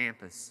on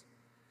campus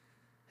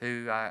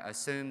who I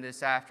assume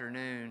this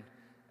afternoon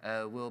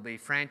will be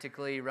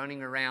frantically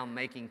running around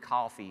making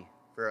coffee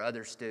for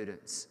other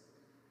students.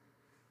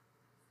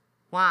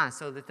 Why?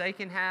 So that they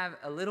can have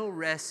a little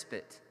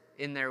respite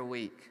in their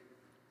week,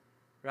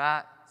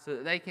 right? So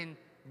that they can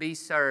be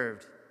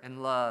served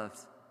and loved.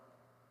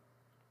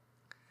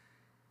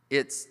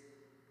 It's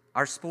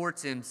our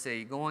sports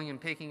MC going and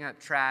picking up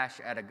trash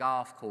at a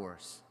golf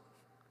course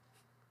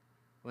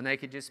when they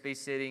could just be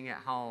sitting at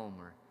home,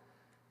 or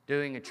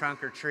doing a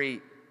trunk or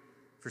treat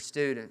for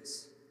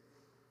students.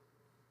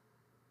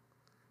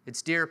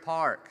 It's Deer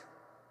Park,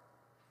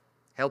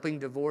 helping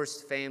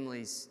divorced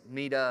families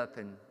meet up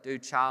and do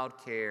child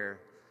care,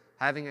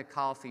 having a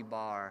coffee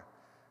bar,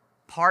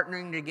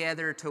 partnering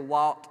together to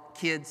walk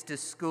kids to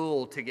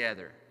school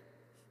together.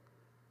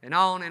 And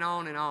on and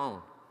on and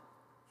on.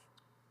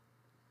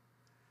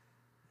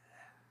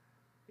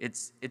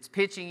 It's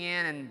pitching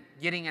in and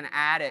getting an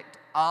addict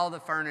all the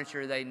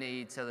furniture they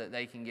need so that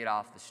they can get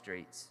off the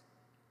streets.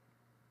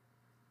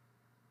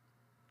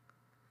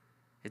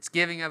 It's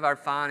giving of our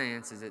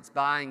finances. It's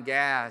buying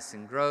gas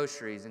and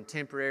groceries and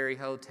temporary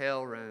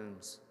hotel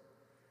rooms.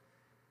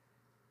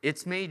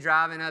 It's me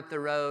driving up the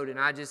road and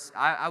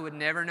I would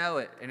never know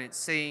it. And it's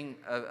seeing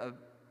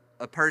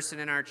a person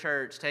in our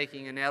church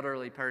taking an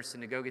elderly person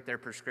to go get their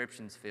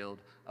prescriptions filled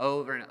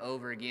over and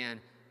over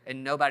again.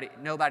 And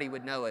nobody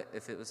would know it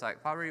if it was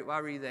like, why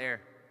were you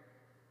there?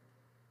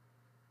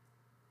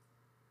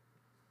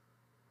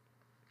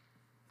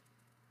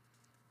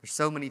 There's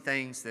so many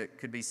things that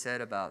could be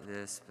said about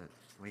this, but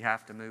we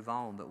have to move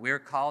on. But we're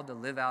called to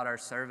live out our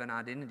servant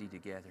identity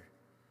together,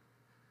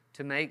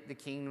 to make the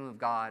kingdom of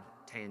God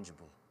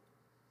tangible.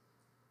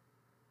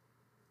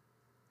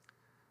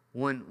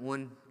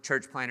 One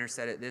church planner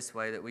said it this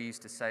way that we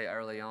used to say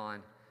early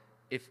on.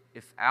 If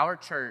our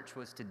church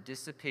was to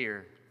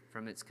disappear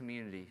from its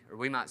community, or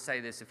we might say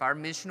this, if our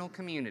missional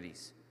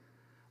communities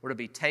were to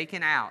be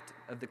taken out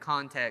of the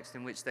context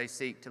in which they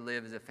seek to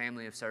live as a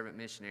family of servant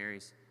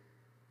missionaries,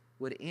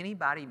 would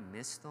anybody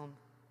miss them?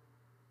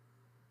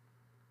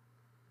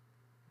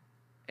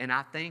 And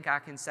I think I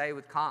can say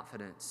with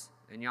confidence,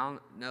 and y'all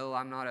know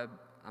I'm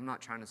not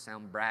trying to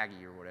sound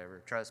braggy or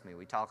whatever. Trust me,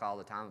 we talk all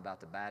the time about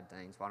the bad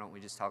things. Why don't we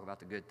just talk about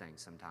the good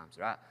things sometimes,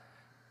 right?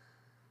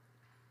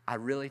 I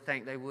really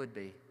think they would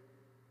be.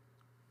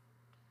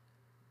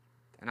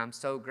 And I'm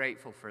so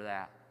grateful for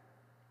that.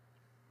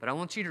 But I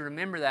want you to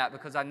remember that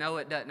because I know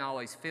it doesn't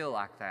always feel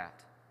like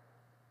that.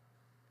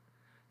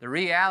 The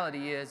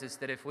reality is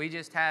that if we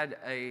just had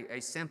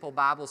a simple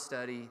Bible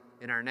study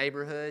in our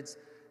neighborhoods,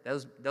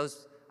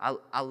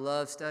 I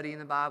love studying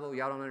the Bible.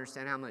 Y'all don't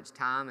understand how much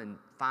time and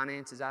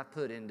finances I've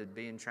put into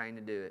being trained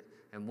to do it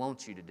and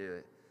want you to do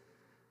it.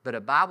 But a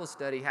Bible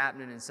study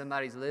happening in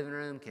somebody's living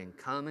room can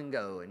come and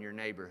go in your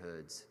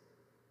neighborhoods.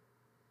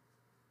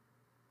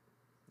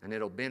 And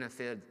it'll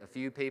benefit a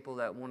few people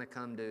that want to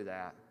come do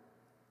that.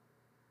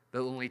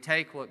 But when we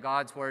take what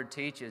God's Word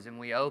teaches and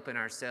we open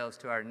ourselves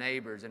to our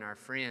neighbors and our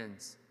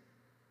friends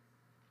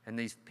and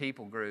these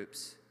people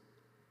groups,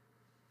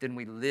 then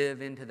we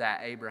live into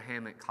that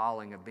Abrahamic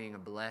calling of being a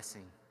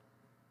blessing.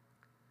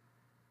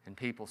 And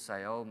people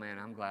say, oh man,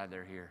 I'm glad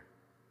they're here.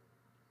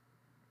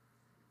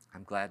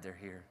 I'm glad they're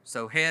here.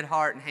 So head,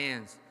 heart, and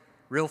hands,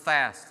 real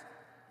fast.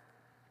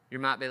 You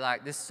might be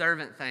like, this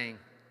servant thing,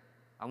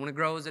 I want to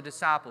grow as a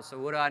disciple, so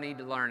what do I need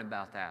to learn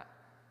about that?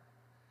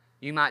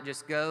 You might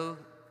just go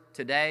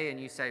today and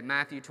you say,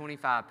 Matthew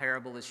 25,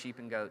 parable of sheep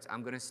and goats.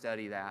 I'm going to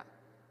study that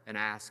and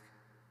ask,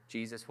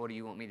 Jesus, what do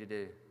you want me to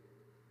do?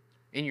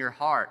 In your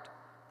heart,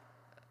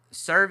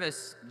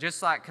 service,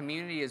 just like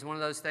community, is one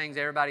of those things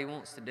everybody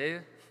wants to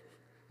do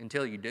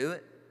until you do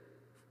it.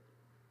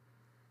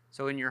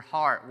 So in your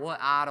heart, what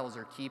idols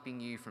are keeping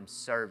you from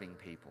serving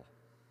people?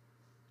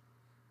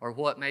 Or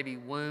what maybe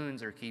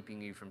wounds are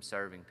keeping you from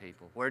serving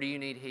people? Where do you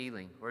need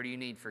healing? Where do you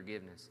need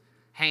forgiveness?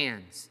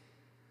 Hands.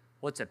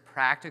 What's a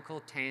practical,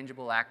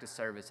 tangible act of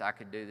service I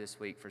could do this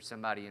week for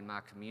somebody in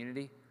my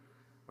community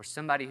or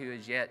somebody who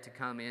is yet to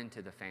come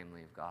into the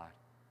family of God?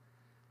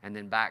 And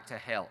then back to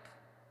help.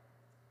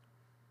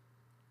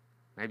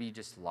 Maybe you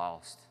just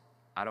lost.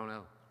 I don't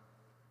know.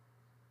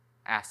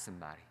 Ask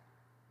somebody.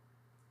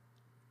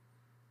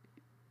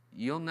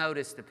 You'll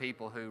notice the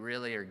people who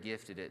really are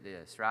gifted at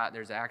this, right?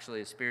 There's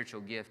actually a spiritual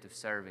gift of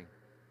serving.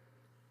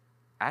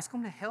 Ask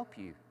them to help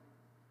you,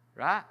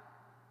 right?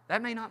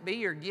 That may not be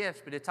your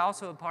gift, but it's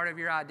also a part of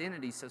your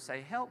identity. So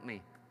say, help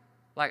me.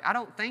 Like, I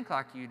don't think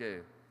like you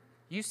do.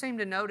 You seem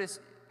to notice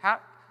how,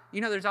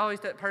 there's always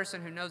that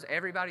person who knows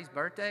everybody's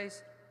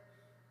birthdays.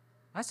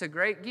 That's a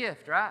great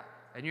gift, right?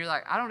 And you're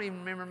like, I don't even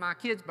remember my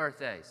kids'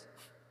 birthdays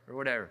or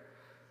whatever,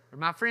 or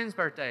my friends'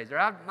 birthdays, or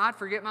I might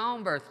forget my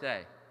own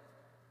birthday,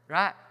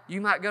 right? You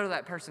might go to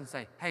that person and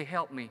say, hey,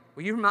 help me.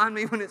 Will you remind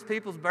me when it's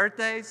people's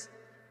birthdays?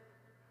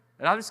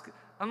 And I'm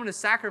going to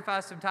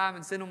sacrifice some time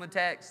and send them a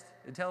text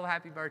and tell them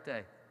happy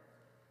birthday.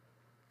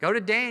 Go to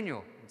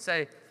Daniel and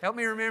say, help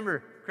me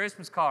remember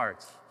Christmas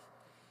cards.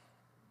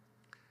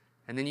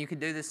 And then you can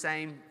do the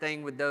same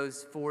thing with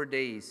those 4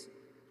 Ds.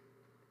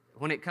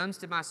 When it comes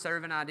to my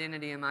servant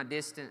identity, am I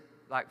distant?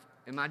 Like,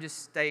 am I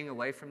just staying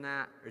away from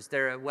that? Or is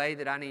there a way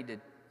that I need to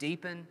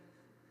deepen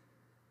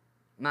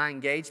my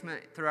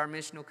engagement through our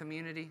missional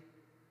community?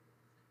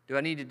 Do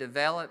I need to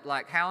develop?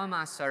 Like, how am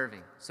I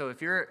serving? So if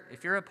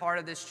you're a part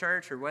of this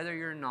church or whether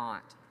you're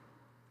not,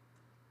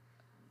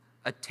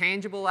 a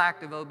tangible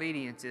act of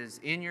obedience is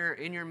in your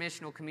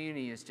missional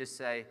community is just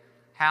say,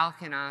 how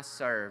can I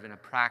serve in a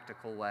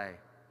practical way?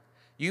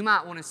 You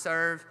might want to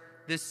serve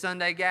this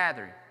Sunday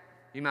gathering.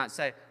 You might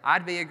say,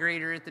 I'd be a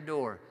greeter at the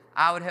door.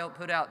 I would help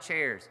put out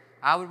chairs.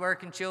 I would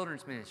work in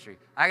children's ministry.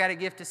 I got a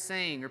gift to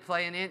sing or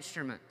play an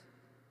instrument.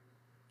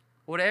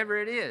 Whatever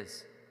it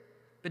is.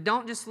 But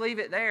don't just leave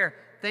it there.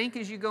 Think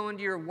as you go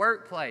into your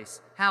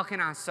workplace, how can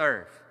I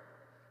serve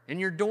in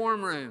your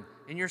dorm room,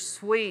 in your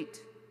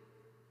suite,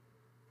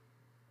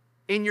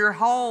 in your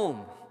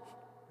home,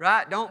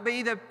 right? Don't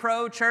be the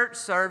pro-church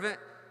servant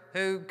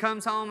who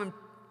comes home and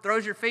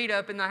throws your feet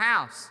up in the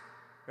house,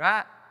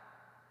 right?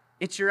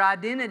 It's your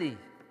identity.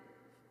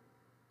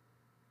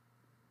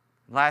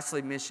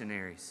 Lastly,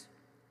 missionaries.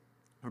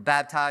 We're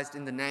baptized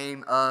in the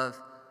name of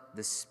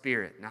the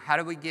Spirit. Now, how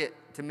do we get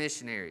to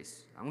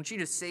missionaries? I want you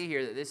to see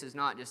here that this is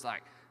not just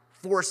like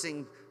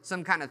forcing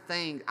some kind of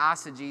thing,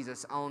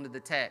 eisegesis, onto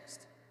the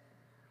text.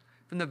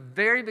 From the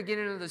very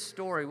beginning of the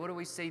story, what do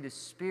we see? The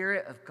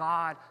Spirit of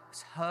God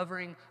is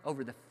hovering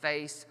over the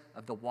face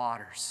of the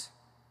waters.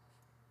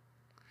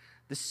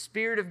 The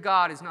Spirit of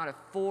God is not a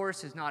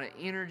force, is not an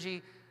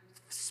energy.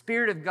 The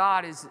Spirit of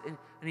God is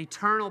an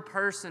eternal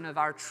person of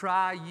our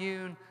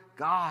triune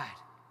God.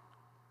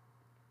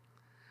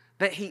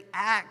 But He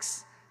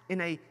acts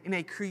in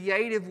a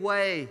creative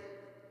way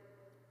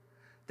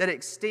that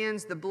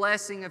extends the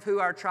blessing of who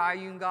our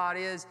triune God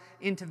is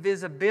into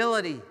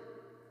visibility,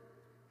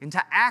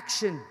 into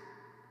action.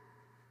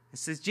 It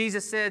says,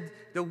 Jesus said,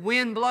 the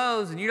wind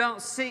blows and you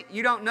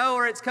don't know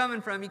where it's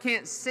coming from. You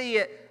can't see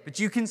it, but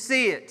you can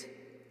see it.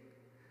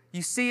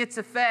 You see its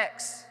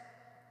effects.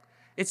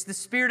 It's the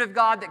Spirit of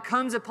God that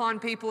comes upon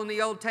people in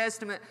the Old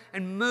Testament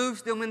and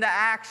moves them into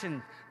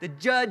action. The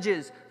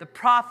judges, the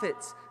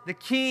prophets, the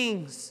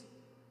kings.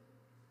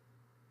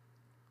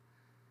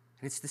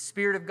 And it's the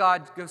Spirit of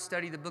God. Go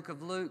study the book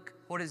of Luke.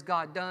 What has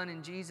God done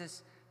in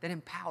Jesus that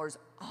empowers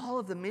all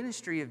of the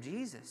ministry of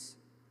Jesus?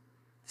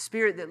 The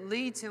Spirit that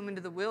leads Him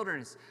into the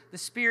wilderness. The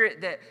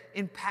Spirit that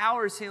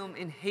empowers Him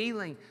in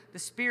healing. The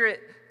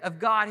Spirit of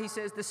God, He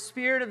says, the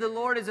Spirit of the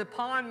Lord is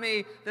upon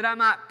me that I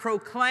might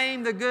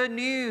proclaim the good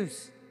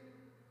news.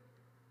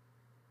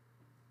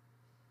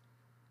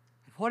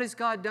 And what has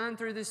God done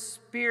through this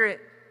Spirit?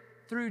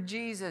 Through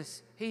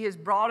Jesus, He has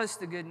brought us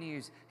the good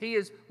news. He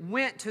has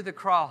went to the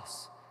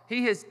cross.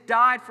 He has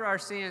died for our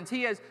sins.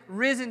 He has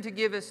risen to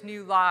give us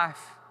new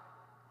life.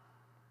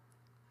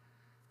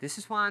 This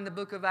is why in the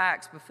book of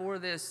Acts, before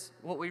this,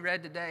 what we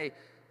read today,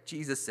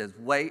 Jesus says,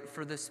 wait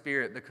for the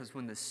Spirit, because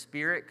when the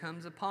Spirit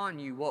comes upon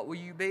you, what will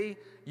you be?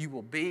 You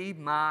will be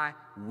my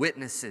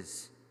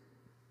witnesses.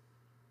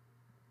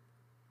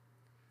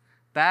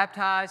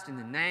 Baptized in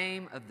the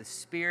name of the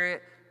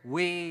Spirit,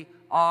 we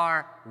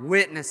are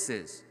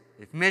witnesses.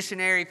 If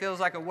missionary feels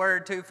like a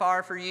word too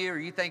far for you, or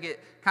you think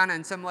it kind of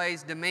in some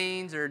ways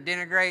demeans or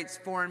denigrates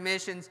foreign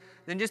missions,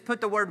 then just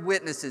put the word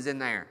witnesses in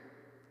there.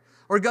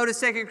 Or go to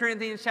 2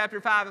 Corinthians chapter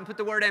 5 and put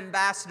the word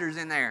ambassadors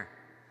in there.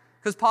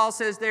 Because Paul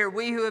says there,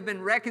 we who have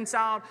been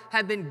reconciled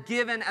have been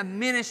given a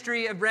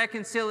ministry of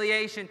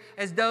reconciliation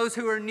as those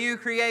who are new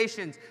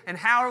creations. And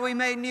how are we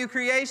made new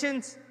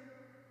creations?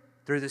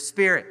 Through the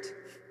Spirit.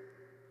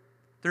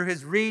 Through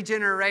His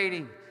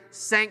regenerating,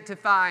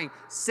 sanctifying,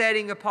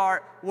 setting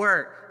apart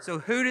work. So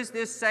who does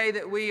this say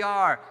that we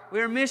are? We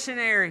are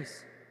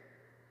missionaries.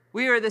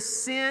 We are the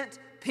sent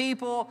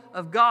people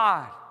of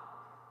God.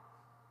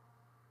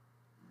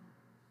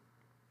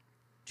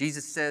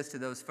 Jesus says to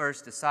those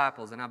first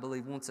disciples, and I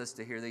believe wants us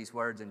to hear these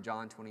words in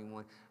John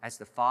 21, as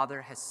the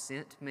Father has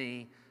sent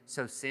me,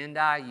 so send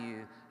I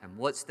you. And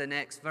what's the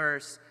next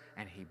verse?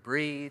 And He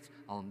breathed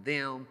on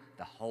them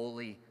the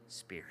Holy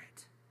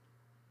Spirit.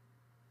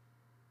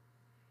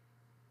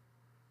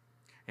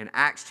 In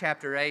Acts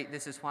chapter 8,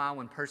 this is why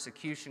when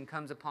persecution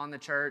comes upon the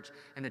church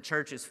and the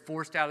church is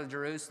forced out of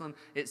Jerusalem,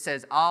 it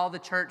says all the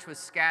church was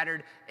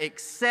scattered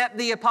except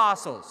the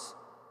apostles.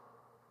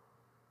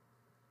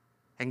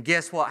 And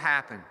guess what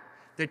happened?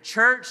 The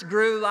church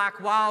grew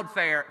like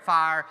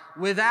wildfire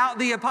without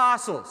the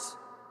apostles.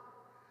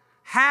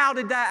 How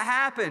did that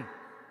happen?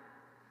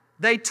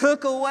 They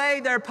took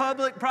away their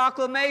public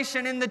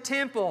proclamation in the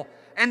temple,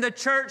 and the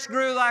church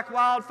grew like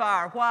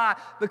wildfire. Why?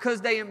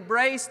 Because they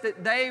embraced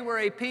that they were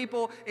a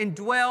people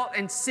indwelt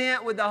and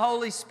sent with the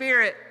Holy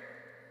Spirit.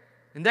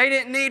 And they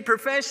didn't need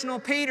professional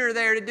Peter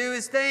there to do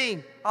his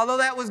thing, although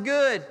that was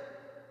good.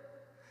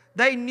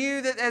 They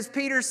knew that, as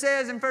Peter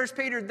says in 1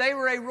 Peter, they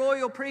were a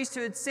royal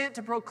priesthood sent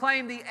to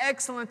proclaim the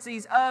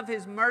excellencies of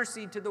His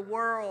mercy to the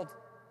world.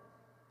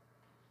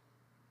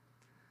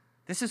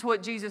 This is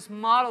what Jesus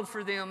modeled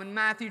for them in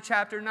Matthew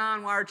chapter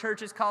 9, why our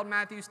church is called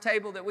Matthew's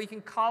Table, that we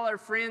can call our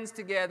friends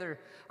together,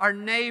 our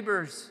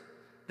neighbors,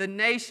 the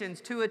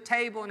nations, to a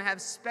table and have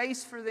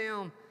space for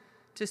them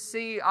to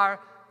see our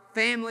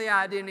family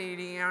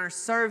identity and our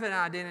servant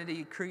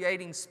identity,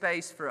 creating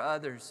space for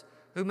others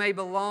who may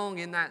belong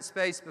in that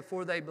space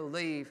before they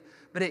believe.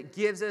 But it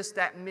gives us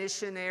that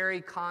missionary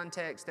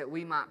context that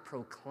we might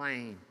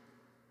proclaim.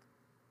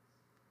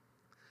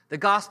 The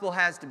gospel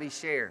has to be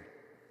shared.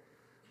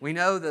 We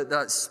know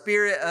the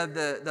spirit of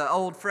the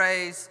old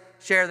phrase,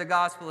 share the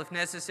gospel if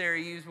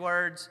necessary, use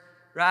words,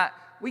 right?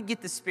 We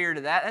get the spirit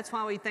of that. That's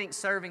why we think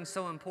serving's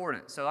so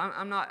important. So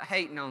I'm not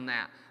hating on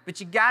that. But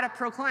you got to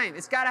proclaim.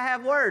 It's got to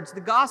have words. The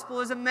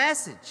gospel is a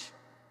message.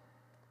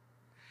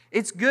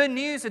 It's good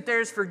news that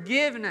there's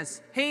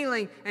forgiveness,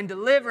 healing, and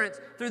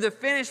deliverance through the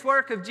finished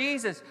work of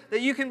Jesus,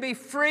 that you can be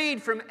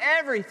freed from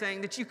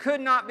everything that you could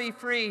not be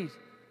freed.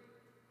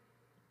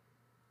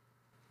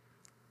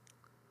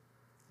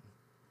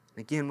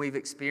 Again, we've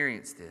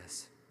experienced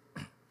this.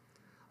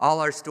 All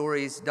our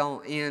stories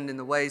don't end in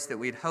the ways that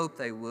we'd hoped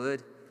they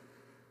would.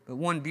 But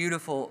one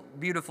beautiful,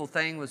 beautiful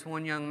thing was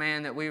one young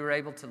man that we were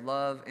able to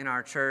love in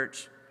our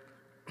church.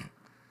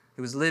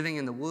 He was living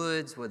in the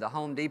woods with a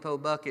Home Depot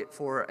bucket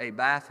for a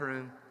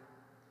bathroom.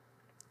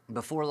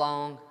 Before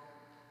long,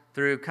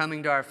 through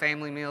coming to our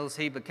family meals,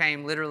 he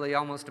became literally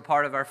almost a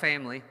part of our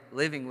family,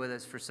 living with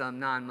us for some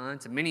 9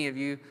 months. And many of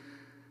you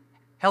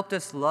helped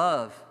us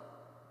love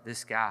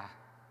this guy.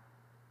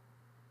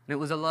 And it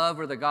was a love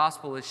where the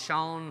gospel was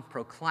shown,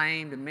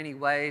 proclaimed in many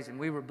ways, and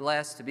we were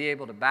blessed to be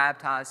able to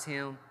baptize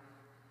him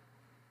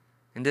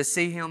and to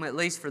see him at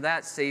least for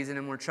that season,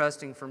 and we're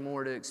trusting for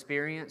more, to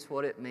experience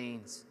what it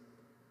means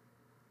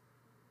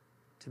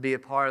to be a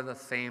part of a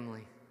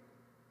family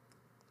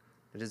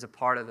that is a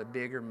part of a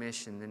bigger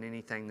mission than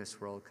anything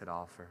this world could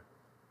offer.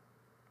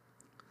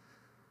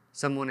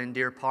 Someone in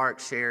Deer Park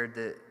shared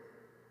that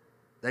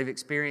they've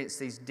experienced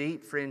these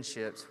deep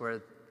friendships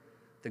where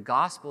the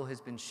gospel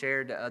has been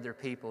shared to other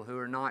people who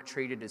are not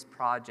treated as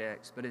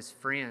projects, but as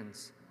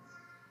friends.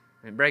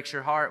 And it breaks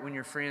your heart when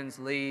your friends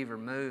leave or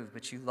move,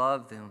 but you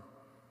love them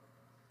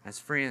as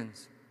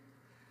friends.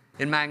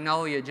 In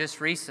Magnolia,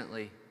 just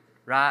recently,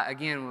 right,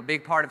 again, a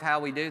big part of how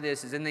we do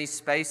this is in these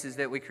spaces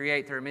that we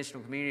create through our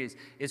missional communities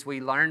is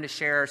we learn to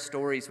share our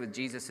stories with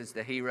Jesus as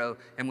the hero,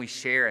 and we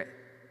share it.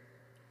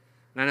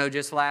 And I know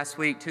just last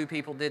week, 2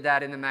 people did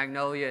that in the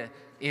Magnolia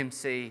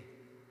MC.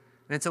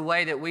 And it's a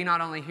way that we not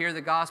only hear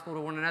the gospel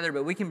to one another,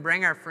 but we can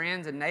bring our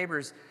friends and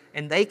neighbors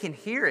and they can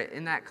hear it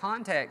in that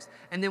context.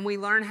 And then we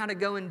learn how to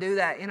go and do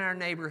that in our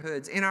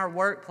neighborhoods, in our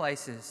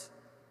workplaces,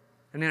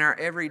 and in our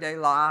everyday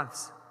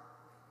lives.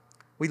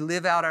 We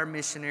live out our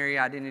missionary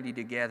identity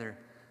together,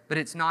 but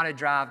it's not a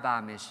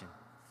drive-by mission.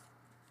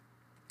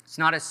 It's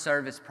not a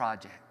service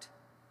project.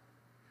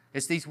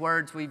 It's these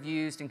words we've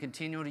used and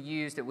continue to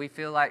use that we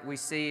feel like we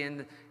see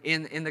in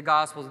the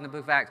Gospels, in the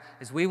book of Acts,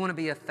 is we want to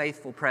be a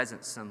faithful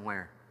presence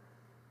somewhere.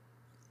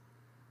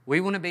 We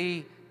want to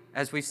be,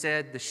 as we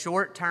said, the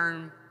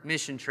short-term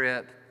mission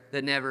trip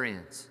that never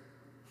ends.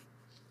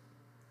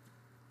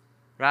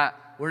 Right?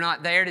 We're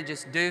not there to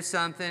just do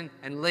something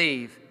and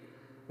leave.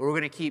 We're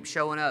going to keep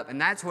showing up. And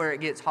that's where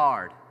it gets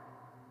hard.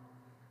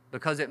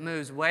 Because it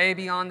moves way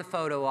beyond the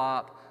photo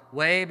op,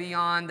 way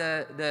beyond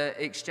the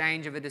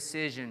exchange of a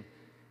decision.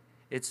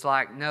 It's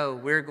like, no,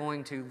 we're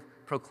going to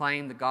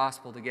proclaim the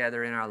gospel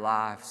together in our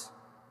lives.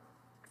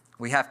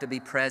 We have to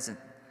be present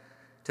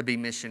to be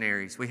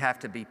missionaries. We have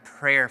to be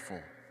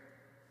prayerful.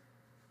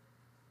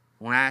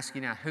 I want to ask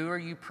you now, who are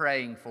you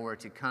praying for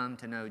to come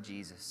to know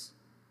Jesus?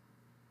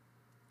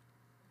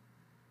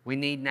 We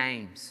need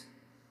names.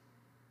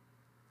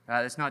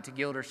 That's not to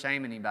guilt or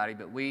shame anybody,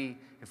 but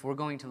if we're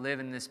going to live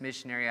in this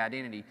missionary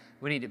identity,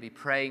 we need to be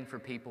praying for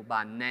people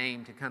by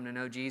name to come to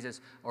know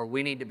Jesus, or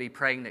we need to be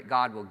praying that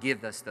God will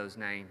give us those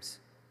names.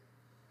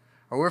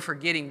 Or we're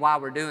forgetting why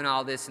we're doing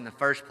all this in the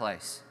first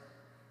place.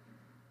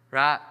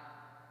 Right?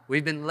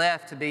 We've been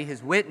left to be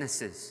His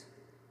witnesses.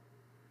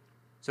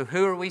 So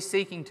who are we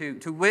seeking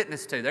to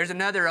witness to? There's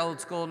another old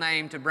school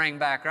name to bring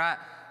back, right?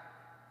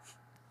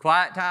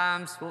 Quiet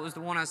times. What was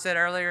the one I said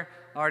earlier?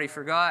 I already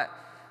forgot.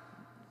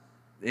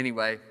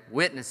 Anyway,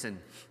 witnessing,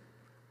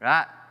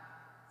 right?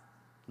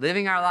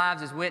 Living our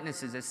lives as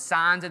witnesses, as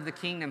signs of the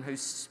kingdom who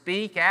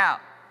speak out,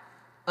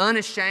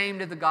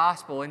 unashamed of the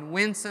gospel in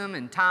winsome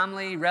and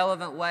timely,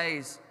 relevant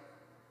ways.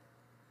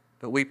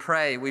 But we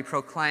pray, we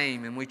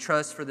proclaim, and we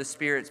trust for the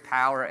Spirit's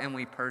power, and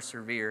we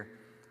persevere.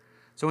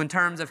 So in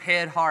terms of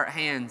head, heart,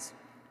 hands,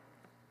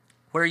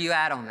 where are you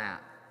at on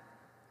that?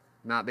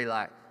 You might be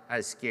like,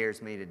 that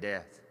scares me to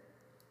death.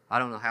 I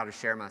don't know how to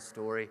share my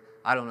story.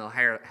 I don't know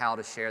how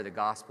to share the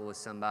gospel with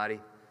somebody.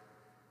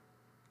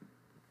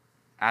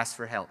 Ask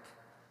for help.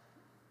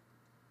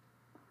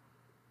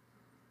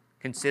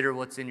 Consider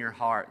what's in your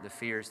heart, the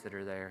fears that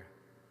are there,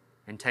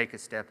 and take a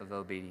step of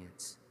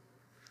obedience.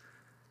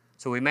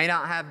 So we may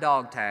not have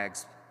dog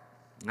tags.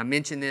 I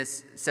mentioned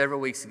this several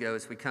weeks ago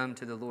as we come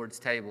to the Lord's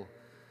table.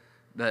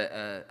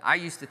 But I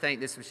used to think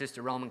this was just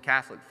a Roman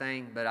Catholic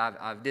thing, but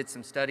I've did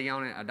some study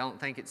on it. I don't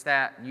think it's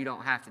that. You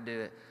don't have to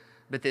do it.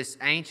 But this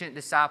ancient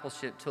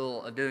discipleship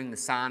tool of doing the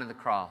sign of the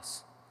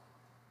cross.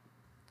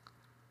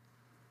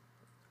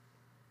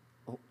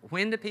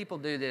 When do people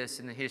do this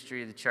in the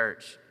history of the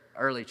church,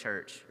 early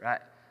church, right?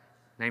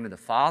 Name of the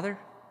Father,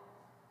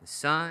 the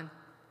Son,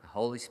 the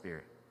Holy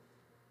Spirit.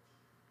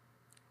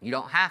 You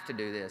don't have to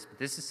do this, but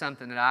this is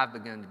something that I've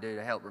begun to do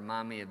to help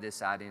remind me of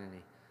this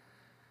identity.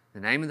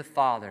 In the name of the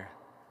Father,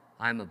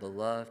 I am a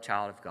beloved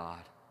child of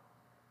God,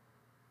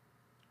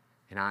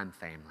 and I'm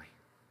family.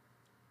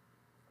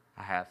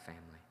 I have family.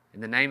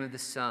 In the name of the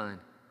Son,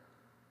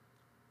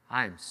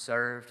 I am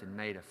served and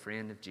made a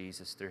friend of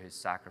Jesus through His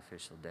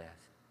sacrificial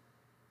death,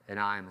 and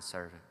I am a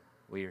servant.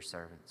 We are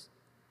servants.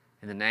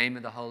 In the name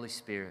of the Holy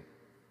Spirit,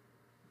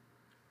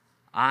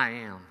 I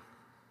am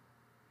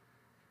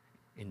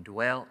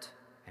indwelt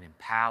and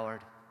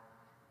empowered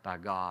by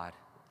God,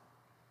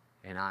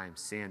 and I am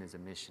sent as a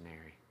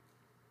missionary.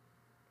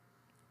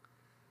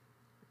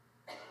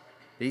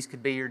 These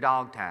could be your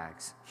dog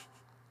tags,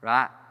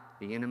 right?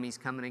 The enemy's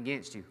coming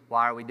against you.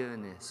 Why are we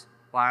doing this?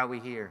 Why are we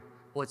here?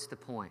 What's the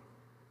point?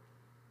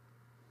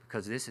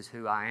 Because this is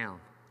who I am.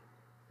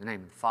 In the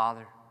name of the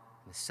Father,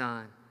 and the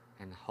Son,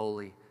 and the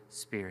Holy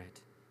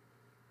Spirit.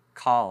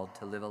 Called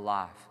to live a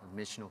life of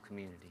missional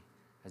community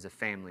as a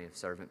family of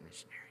servant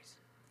missionaries.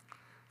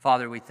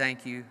 Father, we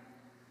thank you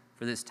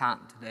for this time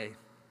today.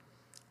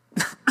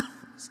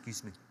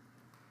 Excuse me.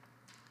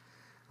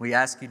 We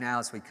ask you now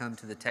as we come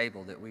to the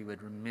table that we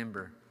would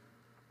remember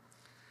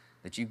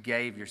that you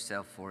gave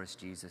yourself for us,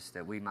 Jesus,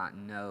 that we might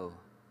know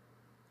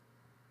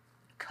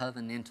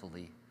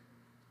covenantally,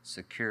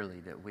 securely,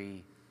 that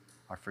we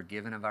are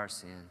forgiven of our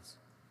sins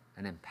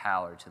and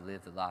empowered to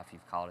live the life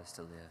you've called us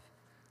to live.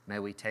 May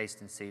we taste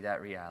and see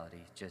that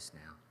reality just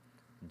now.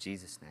 In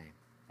Jesus' name,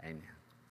 amen.